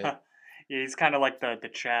and shit. Yeah, he's kind of like the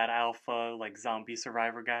Chad Alpha, like zombie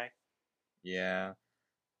survivor guy. Yeah.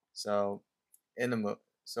 So in the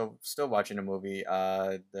still watching the movie.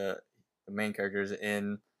 The main character is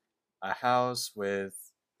in a house with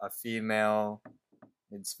a female.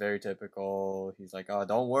 It's very typical. He's like, "Oh,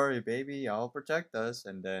 don't worry, baby, I'll protect us,"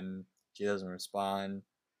 and then she doesn't respond.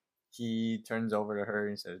 He turns over to her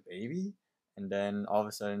and says, "Baby," and then all of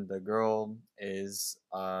a sudden the girl is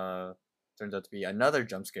turns out to be another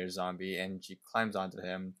jump scare zombie, and she climbs onto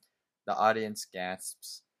him. The audience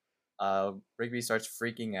gasps. Rigby starts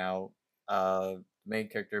freaking out. The main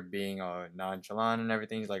character being nonchalant and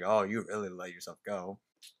everything. He's like, "Oh, you really let yourself go."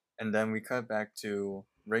 And then we cut back to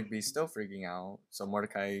Rigby still freaking out. So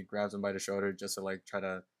Mordecai grabs him by the shoulder just to like try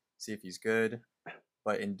to see if he's good.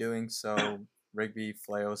 But in doing so, Rigby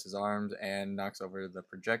flails his arms and knocks over the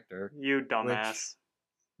projector, You which, dumbass.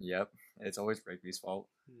 yep, it's always Rigby's fault.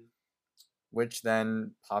 Hmm. Which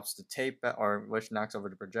then pops the tape, or which knocks over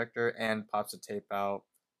the projector and pops the tape out,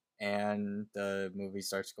 and the movie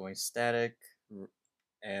starts going static,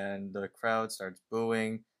 and the crowd starts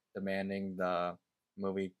booing, demanding the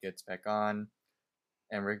movie gets back on.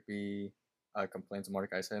 And Rigby complains to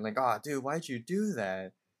Mordecai, saying like, "Oh, dude, why'd you do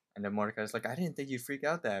that?" And then Mordecai's like, "I didn't think you'd freak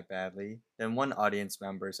out that badly." Then one audience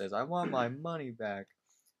member says, "I want my money back,"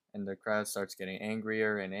 and the crowd starts getting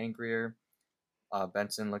angrier and angrier.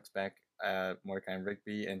 Benson looks back at Mordecai and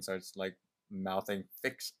Rigby and starts like mouthing,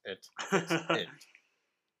 "Fix it, fix it."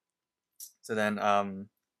 So then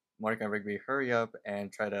Mordecai and Rigby hurry up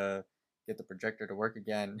and try to get the projector to work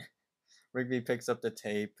again. Rigby picks up the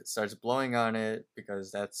tape, starts blowing on it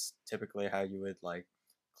because that's typically how you would like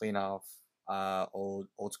clean off old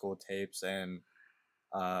school tapes and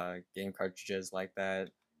game cartridges like that.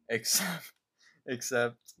 Except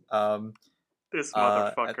except This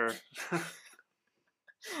at motherfucker.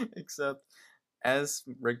 Except as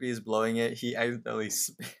Rigby is blowing it, he accidentally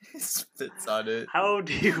spits on it. How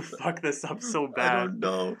do you fuck this up so I bad? don't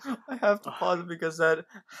know. I have to pause it because that.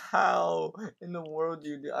 How in the world do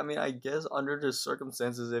you do? I mean, I guess under the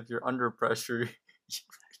circumstances, if you're under pressure,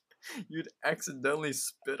 you'd accidentally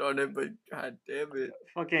spit on it. But god damn it!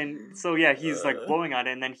 Fucking so yeah, he's like Uh, blowing on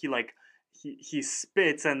it, and then he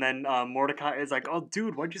spits, and then Mordecai is like, "Oh,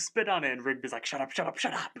 dude, why'd you spit on it?" And Rigby's like, "Shut up, shut up,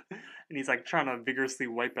 shut up!" And he's like trying to vigorously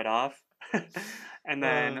wipe it off, and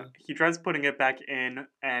then uh, he tries putting it back in,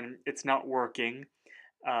 and it's not working,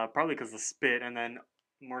 probably because the spit. And then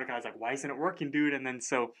Mordecai's like, "Why isn't it working, dude?" And then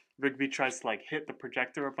so Rigby tries to like hit the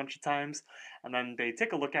projector a bunch of times, and then they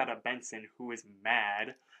take a look at Benson, who is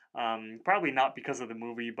mad. Probably not because of the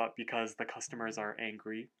movie, but because the customers are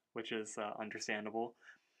angry, which is understandable.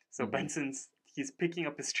 So mhm. he's picking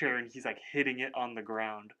up his chair and he's like hitting it on the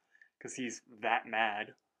ground because he's that mad.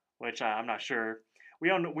 Which I'm not sure. We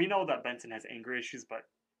know that Benson has anger issues, but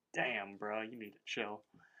damn, bro, you need to chill.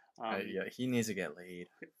 Yeah, he needs to get laid.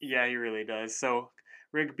 Yeah, he really does. So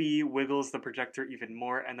Rigby wiggles the projector even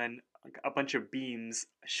more, and then a bunch of beams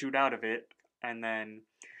shoot out of it, and then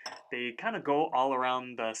they kind of go all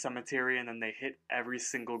around the cemetery, and then they hit every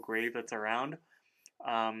single grave that's around.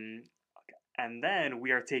 Um, and then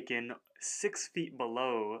we are taken 6 feet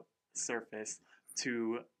below surface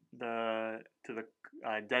to the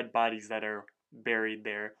dead bodies that are buried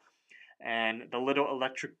there, and the little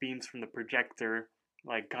electric beams from the projector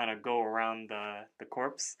like kind of go around the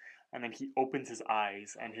corpse, and then he opens his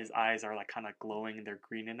eyes, and his eyes are like kind of glowing and they're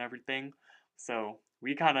green and everything. So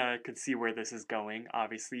we kind of could see where this is going.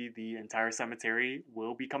 Obviously the entire cemetery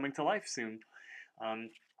will be coming to life soon. um,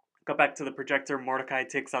 Go back to the projector. Mordecai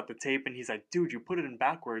takes out the tape and he's like, dude, you put it in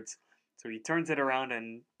backwards. So he turns it around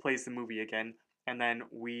and plays the movie again. And then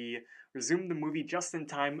we resume the movie just in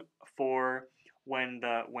time for when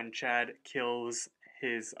Chad kills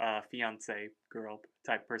his fiance girl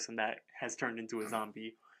type person that has turned into a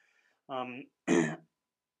zombie. Um,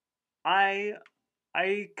 I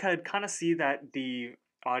I could kind of see that the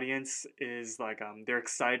audience is like they're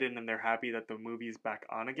excited and they're happy that the movie's back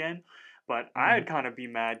on again, but Mhm. I'd kind of be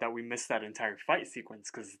mad that we missed that entire fight sequence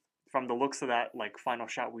because from the looks of that like final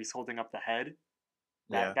shot where he's holding up the head,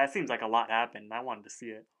 Yeah, that seems like a lot happened. I wanted to see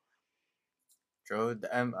it. true.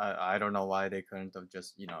 I don't know why they couldn't have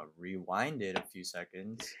just rewind it a few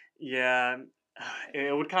seconds. Yeah,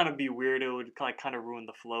 it would kind of be weird. It would like kind of ruin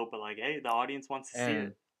the flow, but like, hey, the audience wants to see And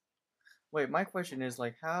it. wait, my question is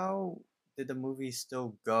like, how did the movie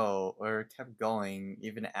still go or kept going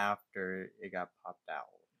even after it got popped out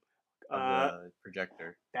of Uh, the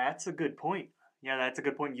projector? that's a good point. Yeah, that's a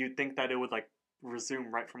good point. You'd think that it would like resume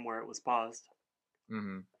right from where it was paused.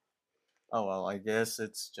 Mm-hmm. Oh well, I guess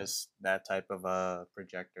it's just that type of a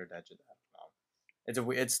projector that just I don't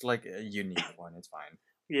know. It's like a unique one. It's fine.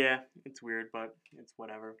 Yeah, it's weird, but it's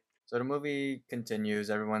whatever. So the movie continues.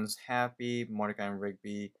 Everyone's happy. Mordecai and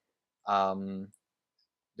Rigby um,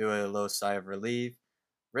 do a little sigh of relief.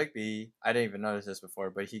 Rigby, I didn't even notice this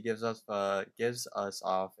before, but he gives us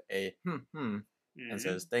off a and Hmm.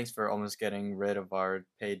 says, "Thanks for almost getting rid of our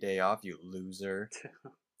payday off, you loser."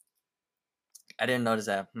 I didn't notice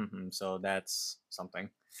that, so that's something.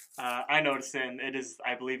 I noticed it, and it is.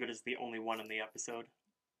 I believe it is the only one in the episode.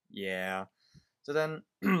 Yeah. So then,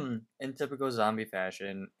 in typical zombie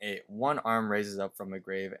fashion, one arm raises up from a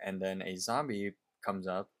grave, and then a zombie comes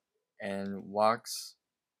up and walks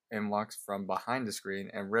from behind the screen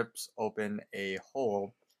and rips open a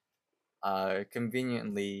hole,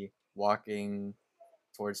 conveniently walking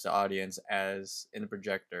towards the audience as in the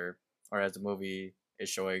projector or as the movie is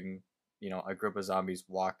showing, a group of zombies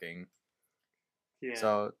walking. Yeah.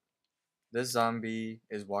 So this zombie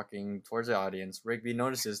is walking towards the audience. Rigby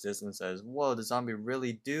notices this and says, "Whoa, the zombie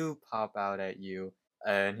really do pop out at you."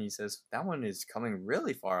 And he says, "That one is coming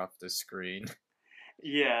really far off the screen."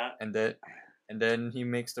 Yeah. And then and then he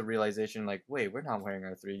makes the realization like, "Wait, we're not wearing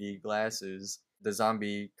our 3D glasses." The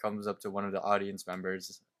zombie comes up to one of the audience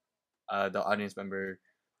members. The audience member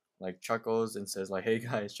like chuckles and says like, "Hey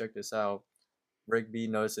guys, check this out." Rigby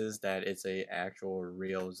notices that it's a actual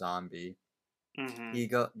real zombie.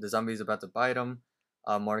 Mm-hmm. The zombie's about to bite him.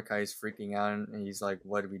 Mordecai is freaking out and he's like,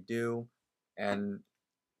 "What do we do?" And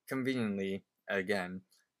conveniently, again,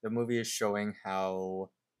 the movie is showing how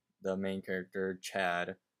the main character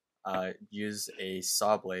Chad used a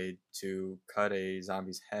saw blade to cut a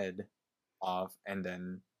zombie's head off, and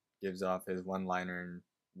then gives off his one-liner and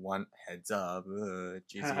one heads up,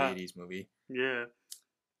 cheesy '80s movie. Yeah.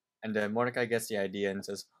 And then Mordecai gets the idea and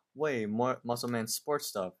says, "Wait, more Muscle Man sports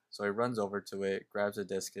stuff." So he runs over to it, grabs a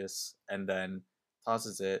discus, and then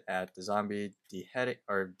tosses it at the zombie,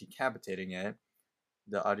 decapitating it.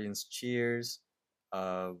 The audience cheers.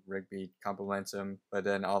 Rigby compliments him, but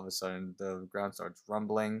then all of a sudden the ground starts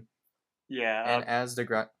rumbling, Yeah. and as the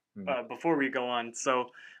ground, Before we go on, so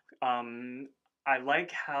I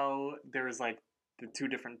like how there's like the two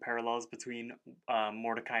different parallels between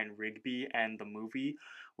Mordecai and Rigby and the movie,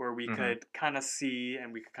 where we could kind of see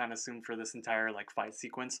and we could kind of assume for this entire like fight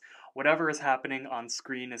sequence, whatever is happening on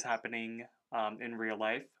screen is happening in real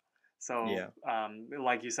life. So, yeah,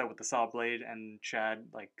 like you said, with the saw blade and Chad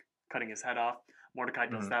like cutting his head off, Mordecai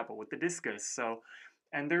does that, but with the discus. So,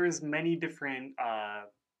 and there is many different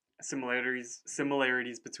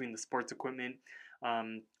similarities between the sports equipment.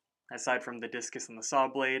 Um, Aside from the discus and the saw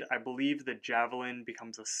blade, I believe the javelin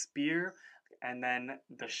becomes a spear, and then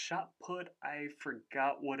the shot put, I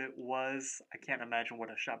forgot what it was. I can't imagine what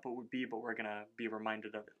a shot put would be, but we're gonna be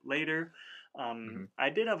reminded of it later. I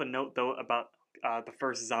did have a note though about the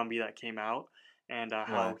first zombie that came out. And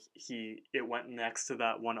how what? it went next to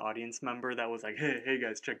that one audience member that was like, hey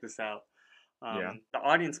guys, check this out. Yeah. The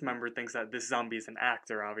audience member thinks that this zombie is an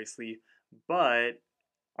actor, obviously, but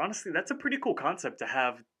honestly, that's a pretty cool concept to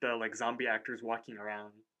have the like zombie actors walking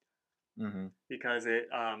around because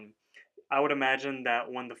I would imagine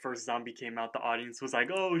that when the first zombie came out, the audience was like,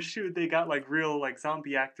 "Oh shoot, they got like real like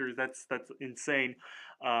zombie actors. That's insane."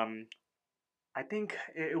 I think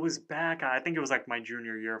it was back. I think it was like my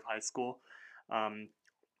junior year of high school. Um,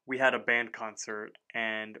 we had a band concert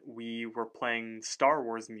and we were playing Star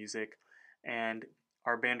Wars music, and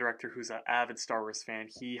our band director, who's an avid Star Wars fan,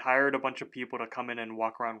 he hired a bunch of people to come in and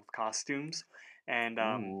walk around with costumes,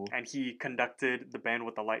 Ooh. and he conducted the band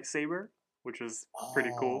with a lightsaber, which was pretty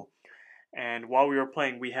Oh. cool. And while we were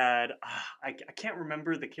playing, we had I can't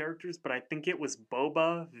remember the characters, but I think it was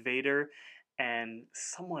Boba, Vader, and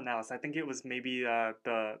someone else. I think it was maybe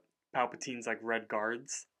the Palpatine's like red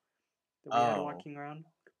guards that we had Oh. walking around.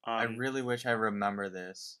 I Um, really wish I remember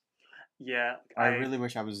this. yeah, I really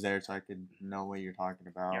wish I was there so I could know what you're talking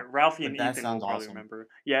yeah, about. Ralphie and But that Ethan will sounds probably awesome. remember.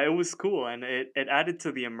 Yeah, it was cool, and it added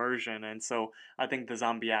to the immersion, and so I think the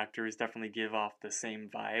zombie actors definitely give off the same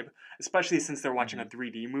vibe, especially since they're watching a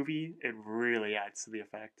 3D movie. It really adds to the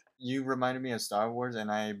effect. You reminded me of Star Wars, and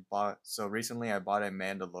recently I bought a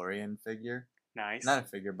Mandalorian figure. Nice. Not a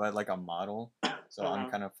figure, but like a model. So I'm Uh-huh.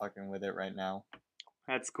 kind of fucking with it right now.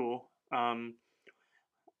 That's cool.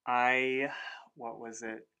 I what was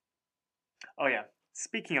it? Oh yeah.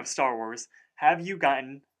 Speaking of Star Wars, have you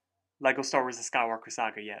gotten Lego Star Wars: The Skywalker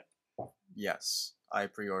Saga yet? Yes, I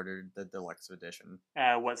pre-ordered the deluxe edition.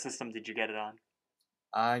 What system did you get it on?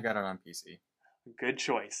 I got it on PC. Good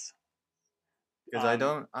choice. Because I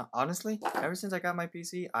don't, honestly, ever since I got my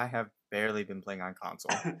PC, I have barely been playing on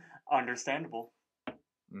console. Understandable.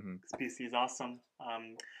 Mm-hmm. This PC is awesome.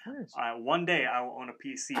 Nice. One day I will own a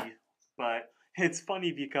PC, but it's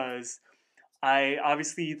funny because I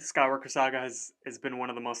obviously the Skywalker Saga has been one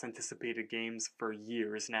of the most anticipated games for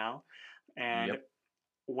years now, and Yep.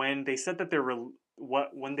 when they said that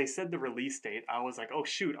when they said the release date, I was like, oh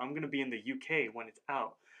shoot, I'm gonna be in the UK when it's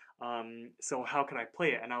out. So how can I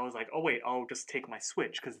play it? And I was like, oh wait, I'll just take my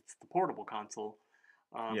Switch because it's the portable console.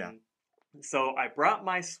 Yeah. So I brought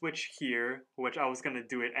my Switch here, which I was gonna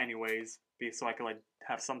do it anyways, so I could like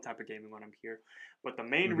have some type of gaming when I'm here. But the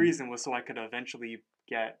main reason was so I could eventually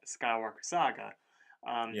get Skywalker Saga.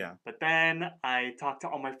 Yeah. But then I talked to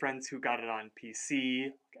all my friends who got it on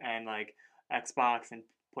PC and like Xbox and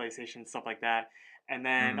PlayStation stuff like that. And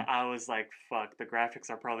then I was like, fuck, the graphics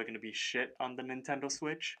are probably gonna be shit on the Nintendo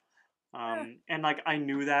Switch. And like I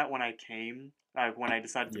knew that when I came, when I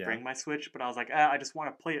decided to Yeah. bring my Switch, but I was like, I just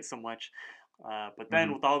want to play it so much. But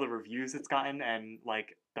then with all the reviews it's gotten and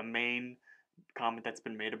like the main comment that's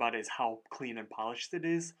been made about it is how clean and polished it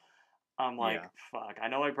is. I'm like, Yeah. fuck. I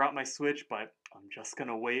know I brought my Switch, but I'm just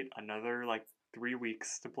gonna wait another like 3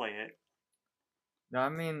 weeks to play it. No, I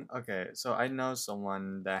mean, okay, so I know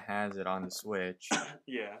someone that has it on the Switch,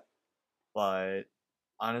 Yeah. but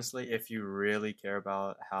honestly, if you really care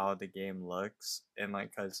about how the game looks, and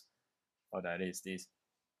like, cause, oh, that is these.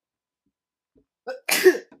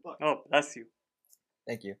 Oh, bless you.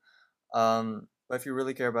 Thank you. But if you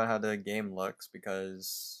really care about how the game looks,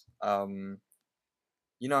 because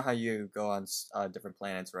you know how you go on different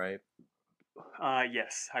planets, right?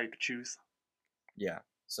 Yes. How you could choose. Yeah.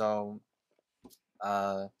 So,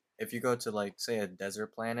 if you go to like say a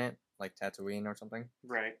desert planet, like Tatooine or something,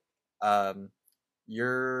 Right. um,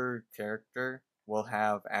 your character will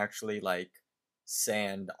have actually like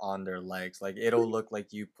sand on their legs. Like it'll look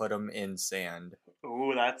like you put them in sand.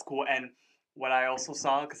 Ooh, that's cool. And what I also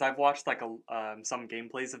saw, because I've watched like some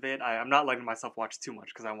gameplays of it. I'm not letting myself watch too much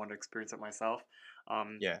because I want to experience it myself.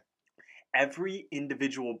 Yeah. Every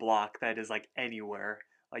individual block that is like anywhere,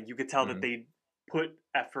 like you could tell that Mm-hmm. they put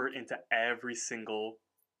effort into every single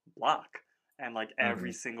block, and like every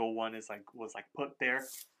Mm-hmm. single one is like was like put there,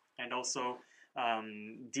 and also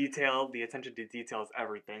detail. The attention to detail is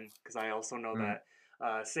everything, because I also know Mm-hmm.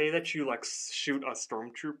 that say that you like shoot a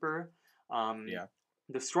stormtrooper, um, Yeah.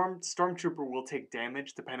 the stormtrooper will take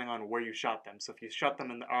damage depending on where you shot them. So if you shot them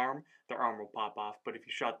in the arm, their arm will pop off. But if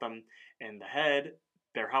you shot them in the head,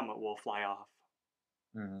 their helmet will fly off.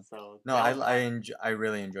 Mm-hmm. So No, that'll I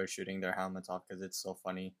really enjoy shooting their helmets off because it's so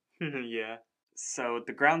funny. yeah. So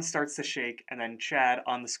the ground starts to shake, and then Chad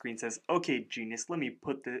on the screen says, "Okay, genius, let me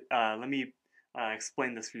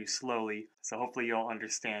explain this for you slowly, so hopefully you'll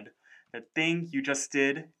understand. The thing you just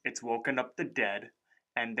did, it's woken up the dead,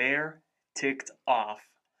 and they're ticked off."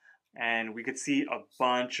 And we could see a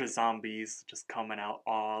bunch of zombies just coming out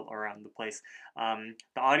all around the place.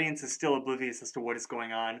 The audience is still oblivious as to what is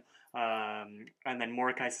going on. And then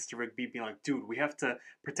Mordecai says to Rigby, being like, "Dude, we have to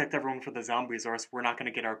protect everyone from the zombies, or else we're not going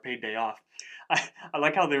to get our paid day off." I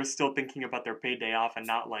like how they're still thinking about their paid day off and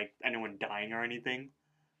not like anyone dying or anything.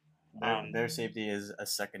 Their safety is a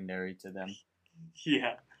secondary to them.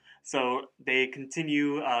 Yeah. So they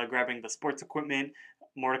continue grabbing the sports equipment.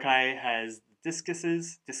 Mordecai has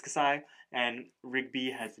discusi, and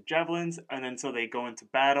Rigby has the javelins, and then so they go into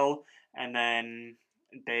battle, and then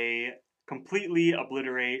they completely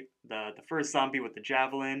obliterate the first zombie with the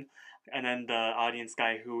javelin, and then the audience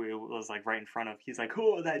guy who it was like right in front of, he's like,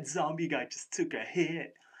 "Oh, that zombie guy just took a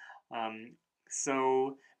hit." Um,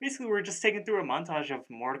 so basically, we're just taken through a montage of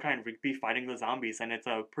Mordecai and Rigby fighting the zombies, and it's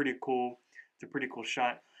a pretty cool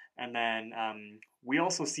shot. And then we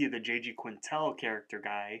also see the J.G. Quintel character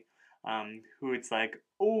guy, who it's like,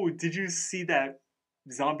 "Oh, did you see that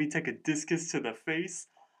zombie take a discus to the face?"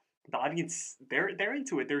 The audience, they're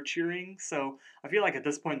into it. They're cheering. So I feel like at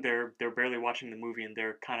this point they're barely watching the movie, and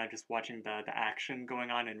they're kind of just watching the action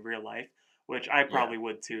going on in real life, which I Yeah. probably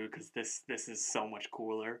would too, because this is so much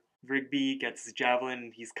cooler. Rigby gets his javelin,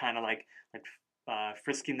 and he's kind of like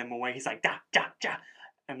frisking them away. He's like, "Da da da,"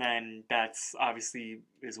 and then that's obviously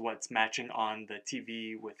is what's matching on the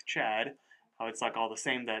TV with Chad. How it's like all the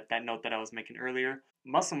same, that note that I was making earlier.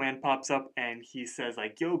 Muscle Man pops up and he says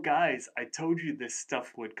like, "Yo guys, I told you this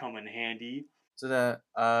stuff would come in handy." So that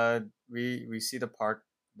we see the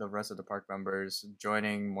rest of the park members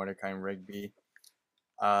joining Mordecai and Rigby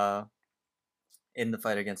uh in the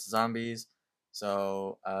fight against the zombies.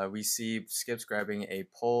 So we see Skips grabbing a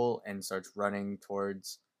pole and starts running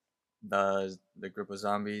towards the group of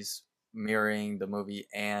zombies, mirroring the movie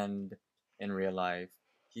and in real life.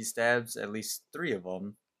 He stabs at least three of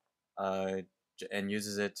them, and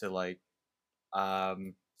uses it to like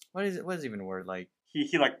what is it? What is even the word like?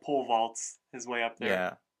 He like pole vaults his way up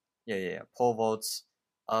there. Yeah. Pole vaults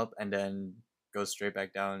up and then goes straight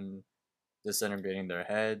back down, disintegrating their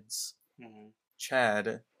heads. Mm-hmm.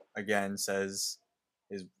 Chad again says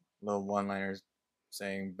his little one-liners,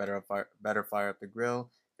 saying better fire up the grill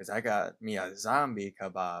because I got me a zombie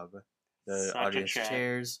kebab." The Such a audience Chad.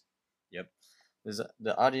 cheers. Yep.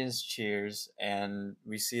 The audience cheers, and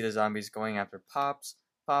we see the zombies going after Pops.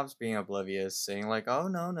 Pops being oblivious, saying like, "Oh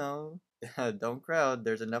no, don't crowd.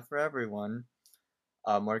 There's enough for everyone."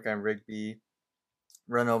 Mordecai and Rigby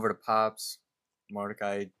run over to Pops.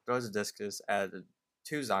 Mordecai throws a discus at the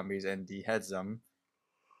two zombies and beheads them.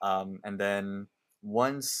 And then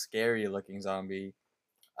one scary looking zombie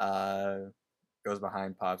uh, goes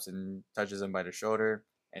behind Pops and touches him by the shoulder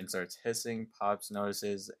and starts hissing. Pops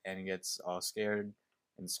notices and gets all scared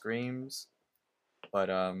and screams. But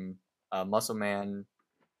Muscle Man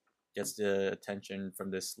gets the attention from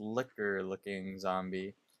this liquor looking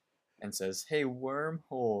zombie and says, "Hey,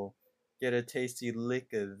 wormhole, get a tasty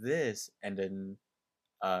lick of this." And then,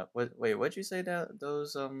 what'd you say that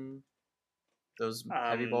those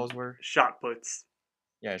heavy Um, balls were? shot puts.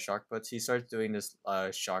 Yeah, shock puts. He starts doing this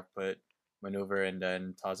shock put maneuver and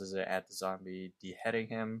then tosses it at the zombie, beheading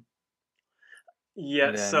him. Yeah,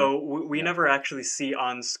 And then, so we yeah. never actually see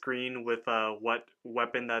on screen with what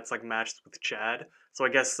weapon that's like matched with Chad. So I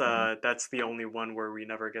guess Hmm. that's the only one where we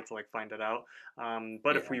never get to like find it out.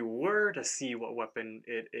 But if Yeah. we were to see what weapon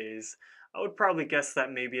it is, I would probably guess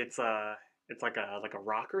that maybe it's like a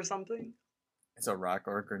rock or something. It's a rock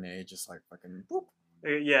or a grenade, just like fucking boop.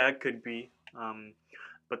 Yeah, it could be.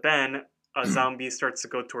 But then a zombie starts to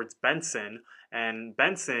go towards Benson, and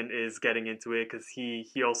Benson is getting into it because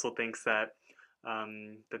he also thinks that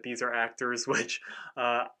that these are actors, which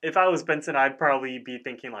if I was Benson, I'd probably be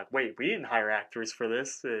thinking like, wait, we didn't hire actors for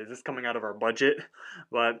this. Is this coming out of our budget?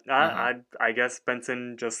 But Uh-huh. I guess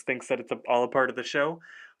Benson just thinks that it's all a part of the show.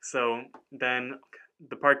 So then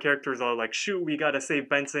the park characters are like, shoot, we gotta save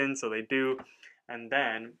Benson. So they do. And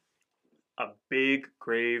then a big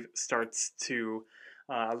grave starts to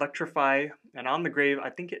electrify. And on the grave, I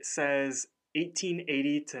think it says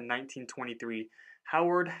 1880 to 1923.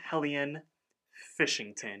 Howard Hellion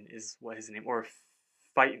Fishington is what his name, or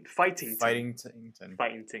Fightington. Fightington.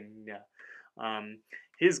 Fightington, yeah.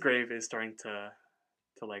 His grave is starting to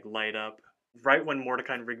like light up. Right when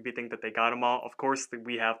Mordecai and Rigby think that they got them all, of course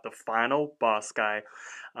we have the final boss guy.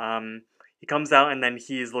 He comes out and then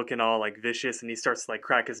he's looking all like vicious and he starts to like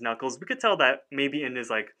crack his knuckles. We could tell that maybe in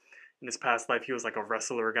his past life he was like a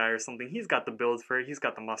wrestler guy or something. He's got the build for it. He's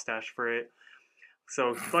got the mustache for it.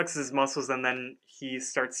 So he flexes his muscles and then he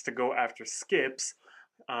starts to go after Skips.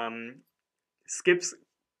 Skips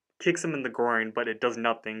kicks him in the groin, but it does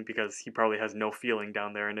nothing because he probably has no feeling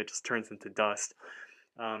down there and it just turns into dust.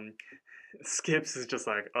 Skips is just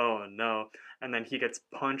like, oh no. And then he gets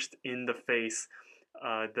punched in the face.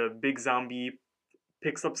 The big zombie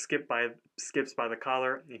picks up Skips by the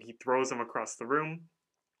collar and he throws him across the room.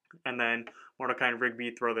 And then Mordecai and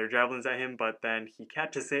Rigby throw their javelins at him, but then he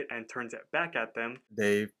catches it and turns it back at them.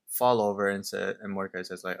 They fall over and Mordecai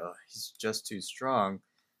says like, "Oh, he's just too strong."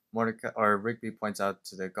 Rigby points out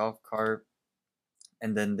to the golf cart,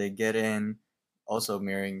 and then they get in, also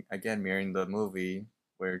mirroring the movie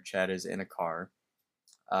where Chad is in a car.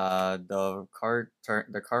 The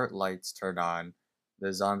cart lights turn on.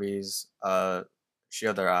 The zombies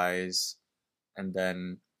shield their eyes, and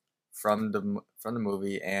then from the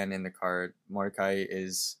movie and in the cart, Mordecai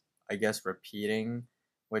is, I guess, repeating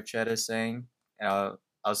what Chad is saying, and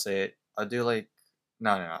I'll say it. I'll do like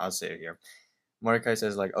no, I'll say it here. Mordecai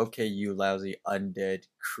says like, "Okay, you lousy undead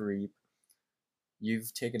creep.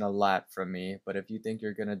 You've taken a lot from me, but if you think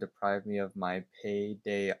you're gonna deprive me of my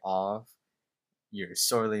payday off, you're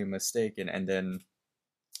sorely mistaken." And then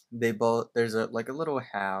there's a little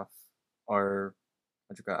half or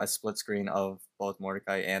a split screen of both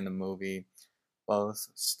Mordecai and the movie, both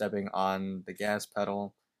stepping on the gas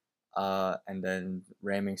pedal, and then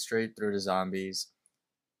ramming straight through the zombies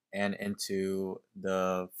and into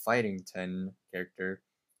the Fightington character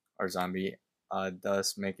or zombie,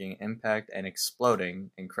 thus making impact and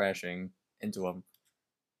exploding and crashing into him,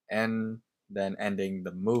 and then ending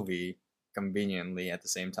the movie conveniently at the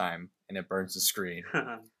same time, and it burns the screen.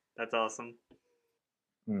 That's awesome.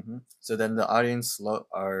 So then the audience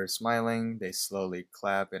are smiling. They slowly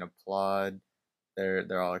clap and applaud.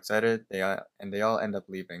 They're all excited. They all end up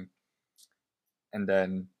leaving. And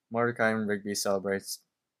then Mordecai and Rigby celebrates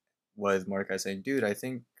with Mordecai saying, "Dude, I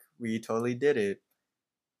think we totally did it."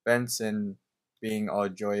 Benson being all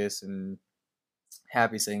joyous and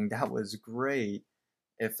happy, saying, "That was great.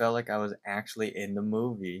 It felt like I was actually in the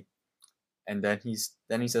movie." And then he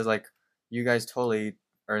says like, "You guys totally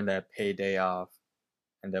earned that payday off."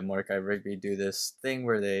 And then Mordecai and Rigby do this thing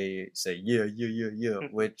where they say yeah,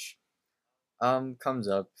 which comes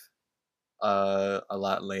up a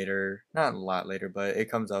lot later. Not a lot later, but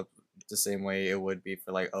it comes up the same way it would be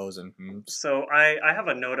for like O's and hms. So I have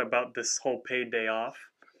a note about this whole paid day off.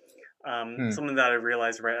 Something that I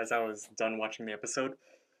realized right as I was done watching the episode.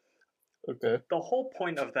 Okay. The whole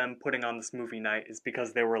point of them putting on this movie night is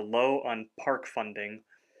because they were low on park funding,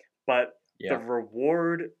 but the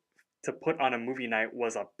reward to put on a movie night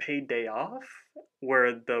was a paid day off,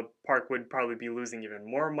 where the park would probably be losing even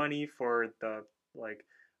more money for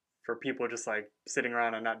for people just like sitting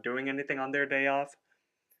around and not doing anything on their day off.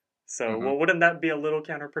 So, well, wouldn't that be a little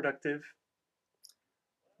counterproductive?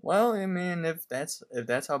 Well, I mean, if that's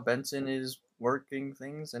how Benson is working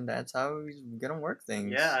things, and that's how he's gonna work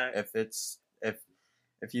things. Yeah.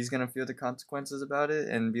 If he's gonna feel the consequences about it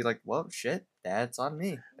and be like, "Well, shit, that's on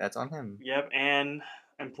me. That's on him." Yep, and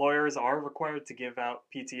employers are required to give out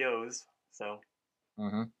PTOs, so.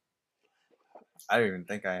 I don't even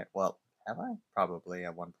think have I? Probably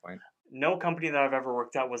at one point. No company that I've ever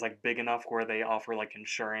worked at was like big enough where they offer like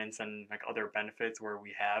insurance and like other benefits where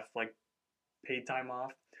we have like paid time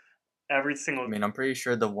off. Every single. I mean, I'm pretty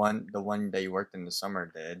sure the one that you worked in the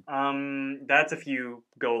summer did. That's if you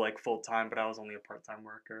go like full time, but I was only a part-time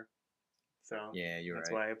worker, so yeah,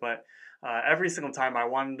 that's right. why. But every single time I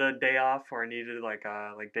wanted a day off or I needed like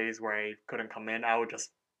days where I couldn't come in, I would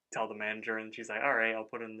just tell the manager, and she's like, "All right, I'll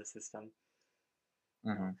put it in the system."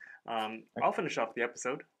 I'll finish off the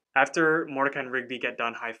episode. After Mordecai and Rigby get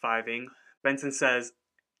done high-fiving, Benson says,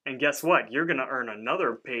 And guess what? You're gonna earn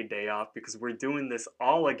another paid day off because we're doing this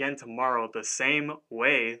all again tomorrow the same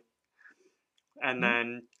way. And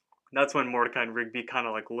then that's when Mordecai and Rigby kind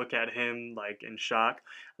of like look at him like in shock,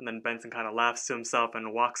 and then Benson kind of laughs to himself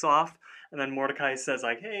and walks off. And then Mordecai says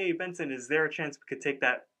like, "Hey Benson, is there a chance we could take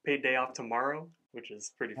that paid day off tomorrow?" Which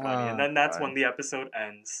is pretty funny. And Oh, then that's God. when the episode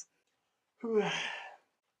ends.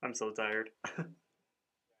 I'm so tired.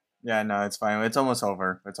 Yeah, no, it's fine. It's almost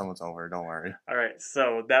over. It's almost over. Don't worry. All right.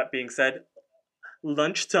 So that being said,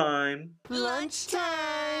 lunchtime.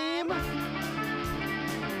 Lunchtime!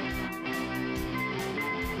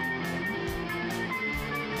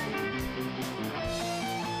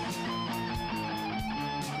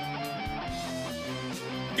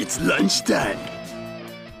 It's lunchtime.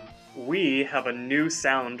 We have a new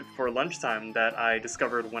sound for lunchtime that I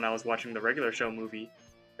discovered when I was watching the regular show movie.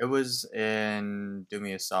 It was in Do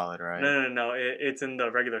Me a Solid, right? No. It's in the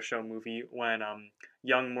regular show movie when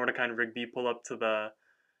young Mordecai and Rigby pull up to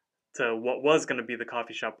what was going to be the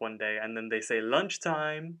coffee shop one day, and then they say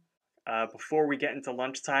lunchtime. Before we get into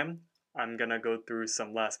lunchtime, I'm going to go through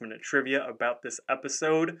some last minute trivia about this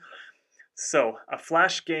episode. So, a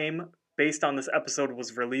Flash game based on this episode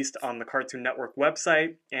was released on the Cartoon Network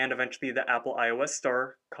website and eventually the Apple iOS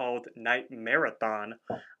store called Night Marathon.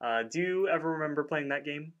 Do you ever remember playing that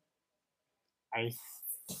game? I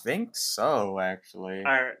think so, actually.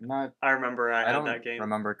 I Not. remember I I had don't that game.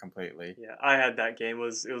 remember completely. Yeah, I had that game. It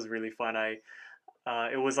was really fun.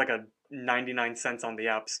 It was like a 99 cents on the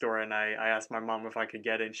App Store, and I asked my mom if I could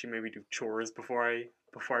get it, and she made me do chores before I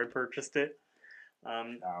purchased it.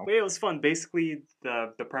 Oh. But it was fun. Basically,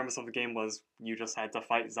 the premise of the game was you just had to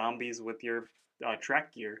fight zombies with your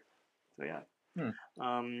track gear. So yeah.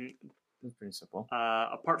 It's pretty simple.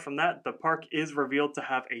 Apart from that, the park is revealed to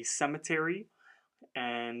have a cemetery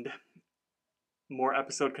and more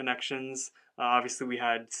episode connections. Obviously, we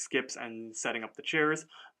had skips and setting up the chairs,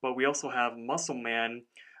 but we also have Muscle Man.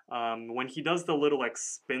 When he does the little like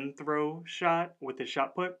spin throw shot with his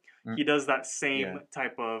shot put, he does that same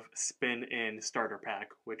type of spin in Starter Pack,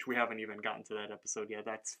 which we haven't even gotten to that episode yet.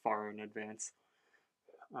 That's far in advance.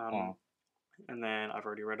 And then I've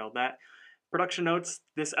already read all that. Production notes,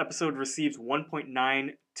 this episode received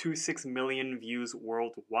 1.926 million views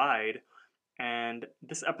worldwide, and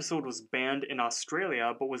this episode was banned in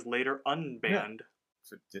Australia, but was later unbanned.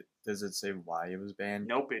 So does it say why it was banned?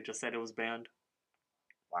 Nope, it just said it was banned.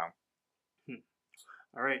 Wow.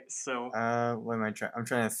 All right, so What am I trying? I'm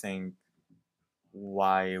trying to think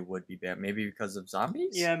why it would be banned. Maybe because of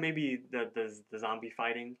zombies? yeah, maybe the zombie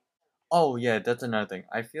fighting. Oh yeah, that's another thing.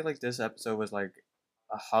 I feel like this episode was like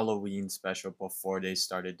a Halloween special before they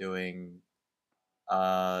started doing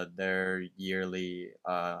their yearly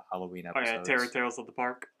Halloween Oh episodes. yeah, Tales of the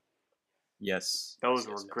Park. Yes. Those yes,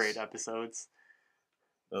 were yes. great episodes.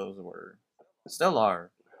 Those were still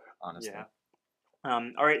are, honestly. Yeah.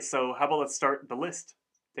 All right, so how about let's start the list.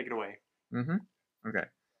 Take it away. Okay.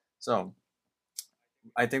 So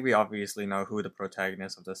I think we obviously know who the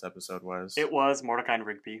protagonist of this episode was. It was Mordecai and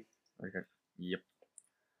Rigby. Okay. Yep.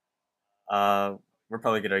 We're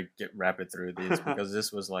probably gonna get rapid through these because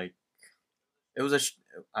this was like, it was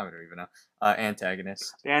I don't even know.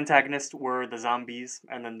 Antagonist. The antagonists were the zombies,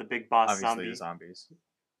 and then the big boss Obviously zombie. the zombies.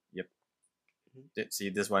 Yep. See,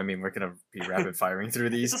 this is what I mean. We're gonna be rapid firing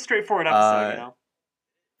through these. It's a straightforward episode, you know.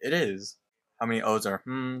 It is. How many O's are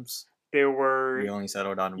hmms? There were We only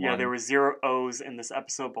settled on one. yeah, there were 0 O's in this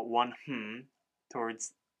episode, but 1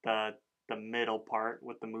 towards the middle part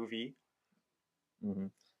with the movie.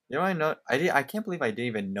 You know, I can't believe I didn't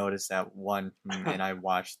even notice that one, and I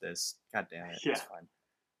watched this. God damn it! Yeah. It's fine.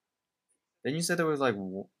 Then you said there was like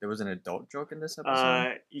there was an adult joke in this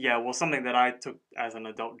episode. Yeah, well, something that I took as an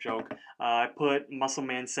adult joke. I put Muscle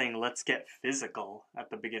Man saying "Let's get physical"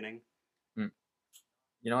 at the beginning.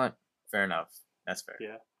 You know what? Fair enough. That's fair.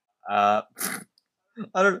 Yeah. I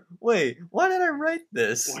don't. Wait, why did I write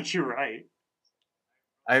this? What'd you write?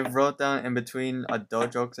 I wrote down in between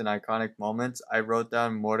adult jokes and iconic moments. I wrote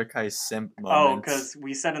down Mordecai's simp Oh, moments. because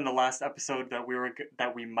we said in the last episode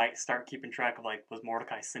that we might start keeping track of like, was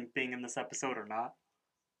Mordecai simping in this episode or not?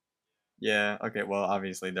 Yeah. Okay. Well,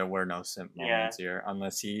 obviously there were no simp moments here,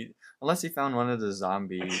 unless he found one of the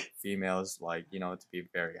zombie females, like, you know, to be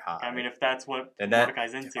very hot. I mean, if that's what And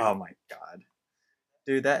Mordecai's into. Oh my god,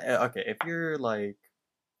 dude. That okay.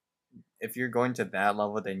 If you're going to that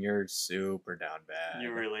level, then you're super down bad.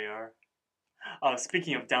 You really are.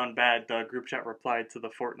 Speaking of down bad, the group chat replied to the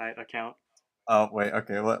Fortnite account. Oh wait.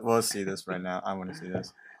 Okay. We'll see this right now. I want to see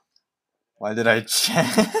this. Why did I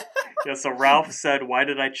check? Yeah, so Ralph said, "Why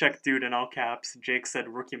did I check dude in all caps?" Jake said,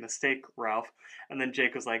 "Rookie mistake, Ralph." And then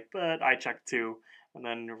Jake was like, "But I checked too." And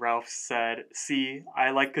then Ralph said, "See,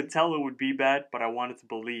 I could tell it would be bad, but I wanted to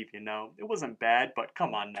believe, you know. It wasn't bad, but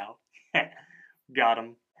come on now." Got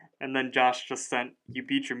him. And then Josh just sent, "You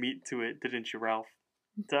beat your meat to it, didn't you, Ralph?"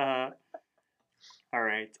 Duh.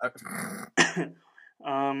 Alright.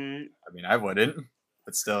 I mean, I wouldn't,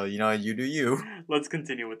 but still, you do you. Let's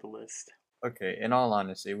continue with the list. Okay, in all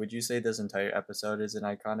honesty, would you say this entire episode is an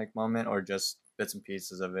iconic moment, or just bits and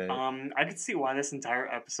pieces of it? I could see why this entire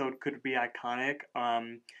episode could be iconic.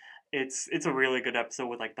 It's a really good episode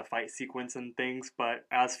with like the fight sequence and things, but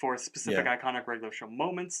as for specific iconic regular show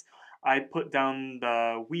moments, I put down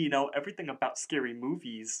the "We Know Everything About Scary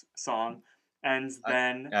Movies" song, and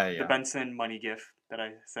then the Benson money gif that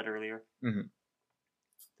I said earlier. Mm-hmm.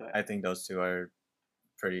 I think those two are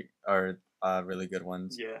really good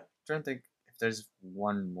ones. Yeah. I'm trying to think if there's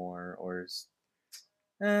one more or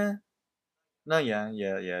no,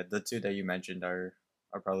 the two that you mentioned are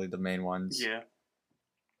probably the main ones. Yeah.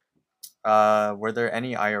 Were there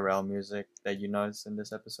any IRL music that you noticed in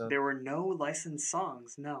this episode? There were no licensed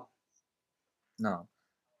songs, no. No.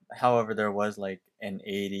 However, there was like an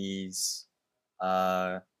 80s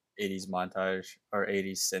montage or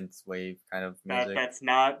 80s synthwave kind of music. That's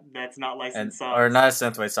not licensed songs. Or not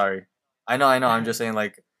synthwave, sorry. I know. I'm just saying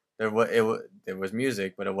like there was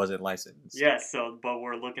music, but it wasn't licensed. Yes, but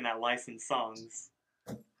we're looking at licensed songs.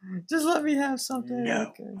 Just let me have something.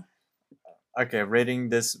 No. Okay, rating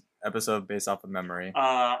this episode based off of memory.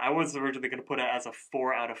 I was originally going to put it as a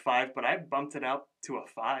 4 out of 5, but I bumped it up to a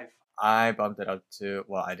 5. I bumped it up to,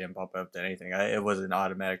 well, I didn't bump it up to anything. It was an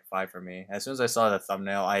automatic 5 for me. As soon as I saw the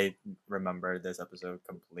thumbnail, I remembered this episode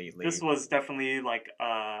completely. This was definitely like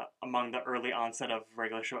among the early onset of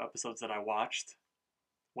regular show episodes that I watched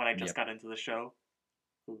when I just got into the show.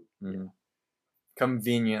 Mm-hmm.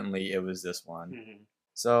 Conveniently, it was this one. Mm-hmm.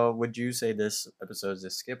 So, would you say this episode is a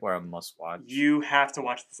skip or a must watch? You have to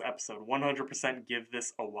watch this episode. 100% give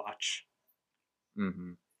this a watch.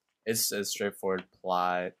 Mm-hmm. It's a straightforward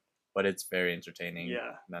plot, but it's very entertaining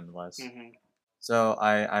nonetheless. Mm-hmm. So,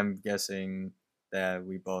 I'm guessing that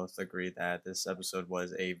we both agree that this episode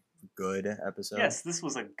was a good episode. Yes, this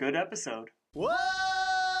was a good episode. What?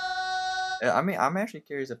 I mean, I'm actually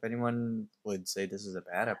curious if anyone would say this is a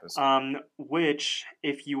bad episode. Which,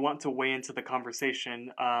 if you want to weigh into the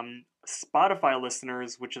conversation, Spotify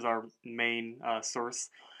listeners, which is our main source,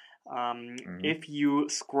 if you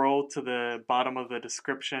scroll to the bottom of the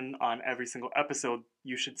description on every single episode,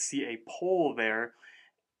 you should see a poll there.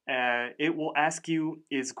 It will ask you,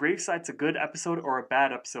 is Gravesites a good episode or a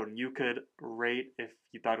bad episode? And you could rate if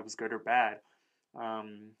you thought it was good or bad.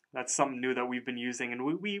 That's something new that we've been using, and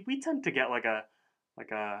we tend to get like a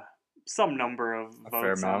some number of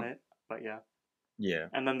votes on it. But yeah.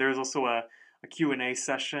 And then there's also a Q&A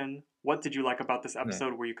session. What did you like about this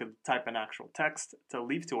episode? Where you could type an actual text to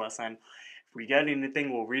leave to us, and if we get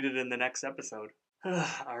anything, we'll read it in the next episode.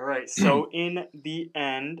 All right. So in the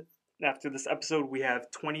end, after this episode, we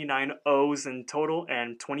have 29 O's in total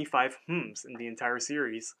and 25 hms in the entire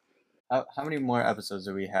series. How many more episodes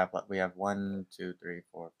do we have left? We have 1, 2, 3,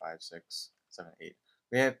 4, 5, 6, 7, 8.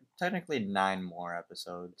 We have technically 9 more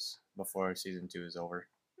episodes before season 2 is over.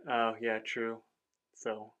 Oh, yeah, true.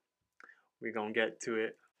 So, we're gonna get to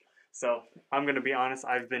it. So, I'm gonna be honest,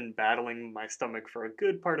 I've been battling my stomach for a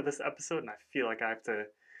good part of this episode, and I feel like I have to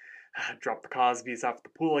drop the Cosbys off the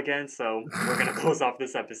pool again, so we're gonna close off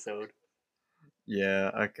this episode.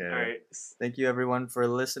 Yeah, okay. Alright. Thank you everyone for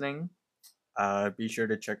listening. Be sure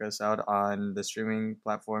to check us out on the streaming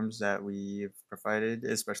platforms that we've provided,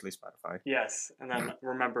 especially Spotify. Yes, and then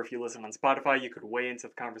remember, if you listen on Spotify, you could weigh into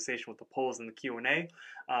the conversation with the polls and the Q&A.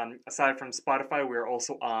 Aside from Spotify, we are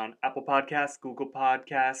also on Apple Podcasts, Google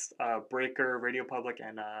Podcasts, Breaker, Radio Public,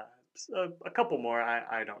 and a couple more.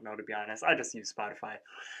 I don't know, to be honest. I just use Spotify.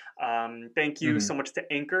 Thank you so much to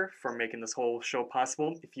Anchor for making this whole show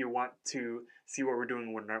possible. If you want to see what we're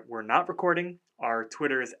doing when we're not recording, our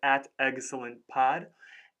Twitter is @ExcellentPod.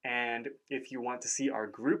 And if you want to see our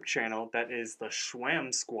group channel, that is the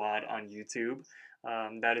Schwam Squad on YouTube.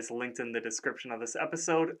 That is linked in the description of this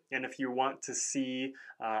episode. And if you want to see,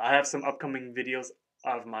 I have some upcoming videos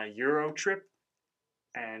of my Euro trip,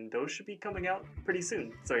 and those should be coming out pretty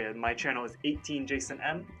soon. So yeah, my channel is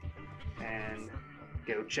 18JasonM, and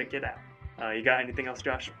go check it out. You got anything else,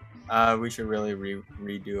 Josh? We should really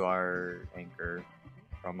redo our Anchor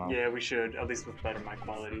promo. Yeah, we should, at least with better mic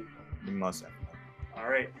quality. Most definitely. All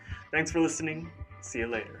right. Thanks for listening. See you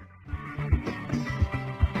later.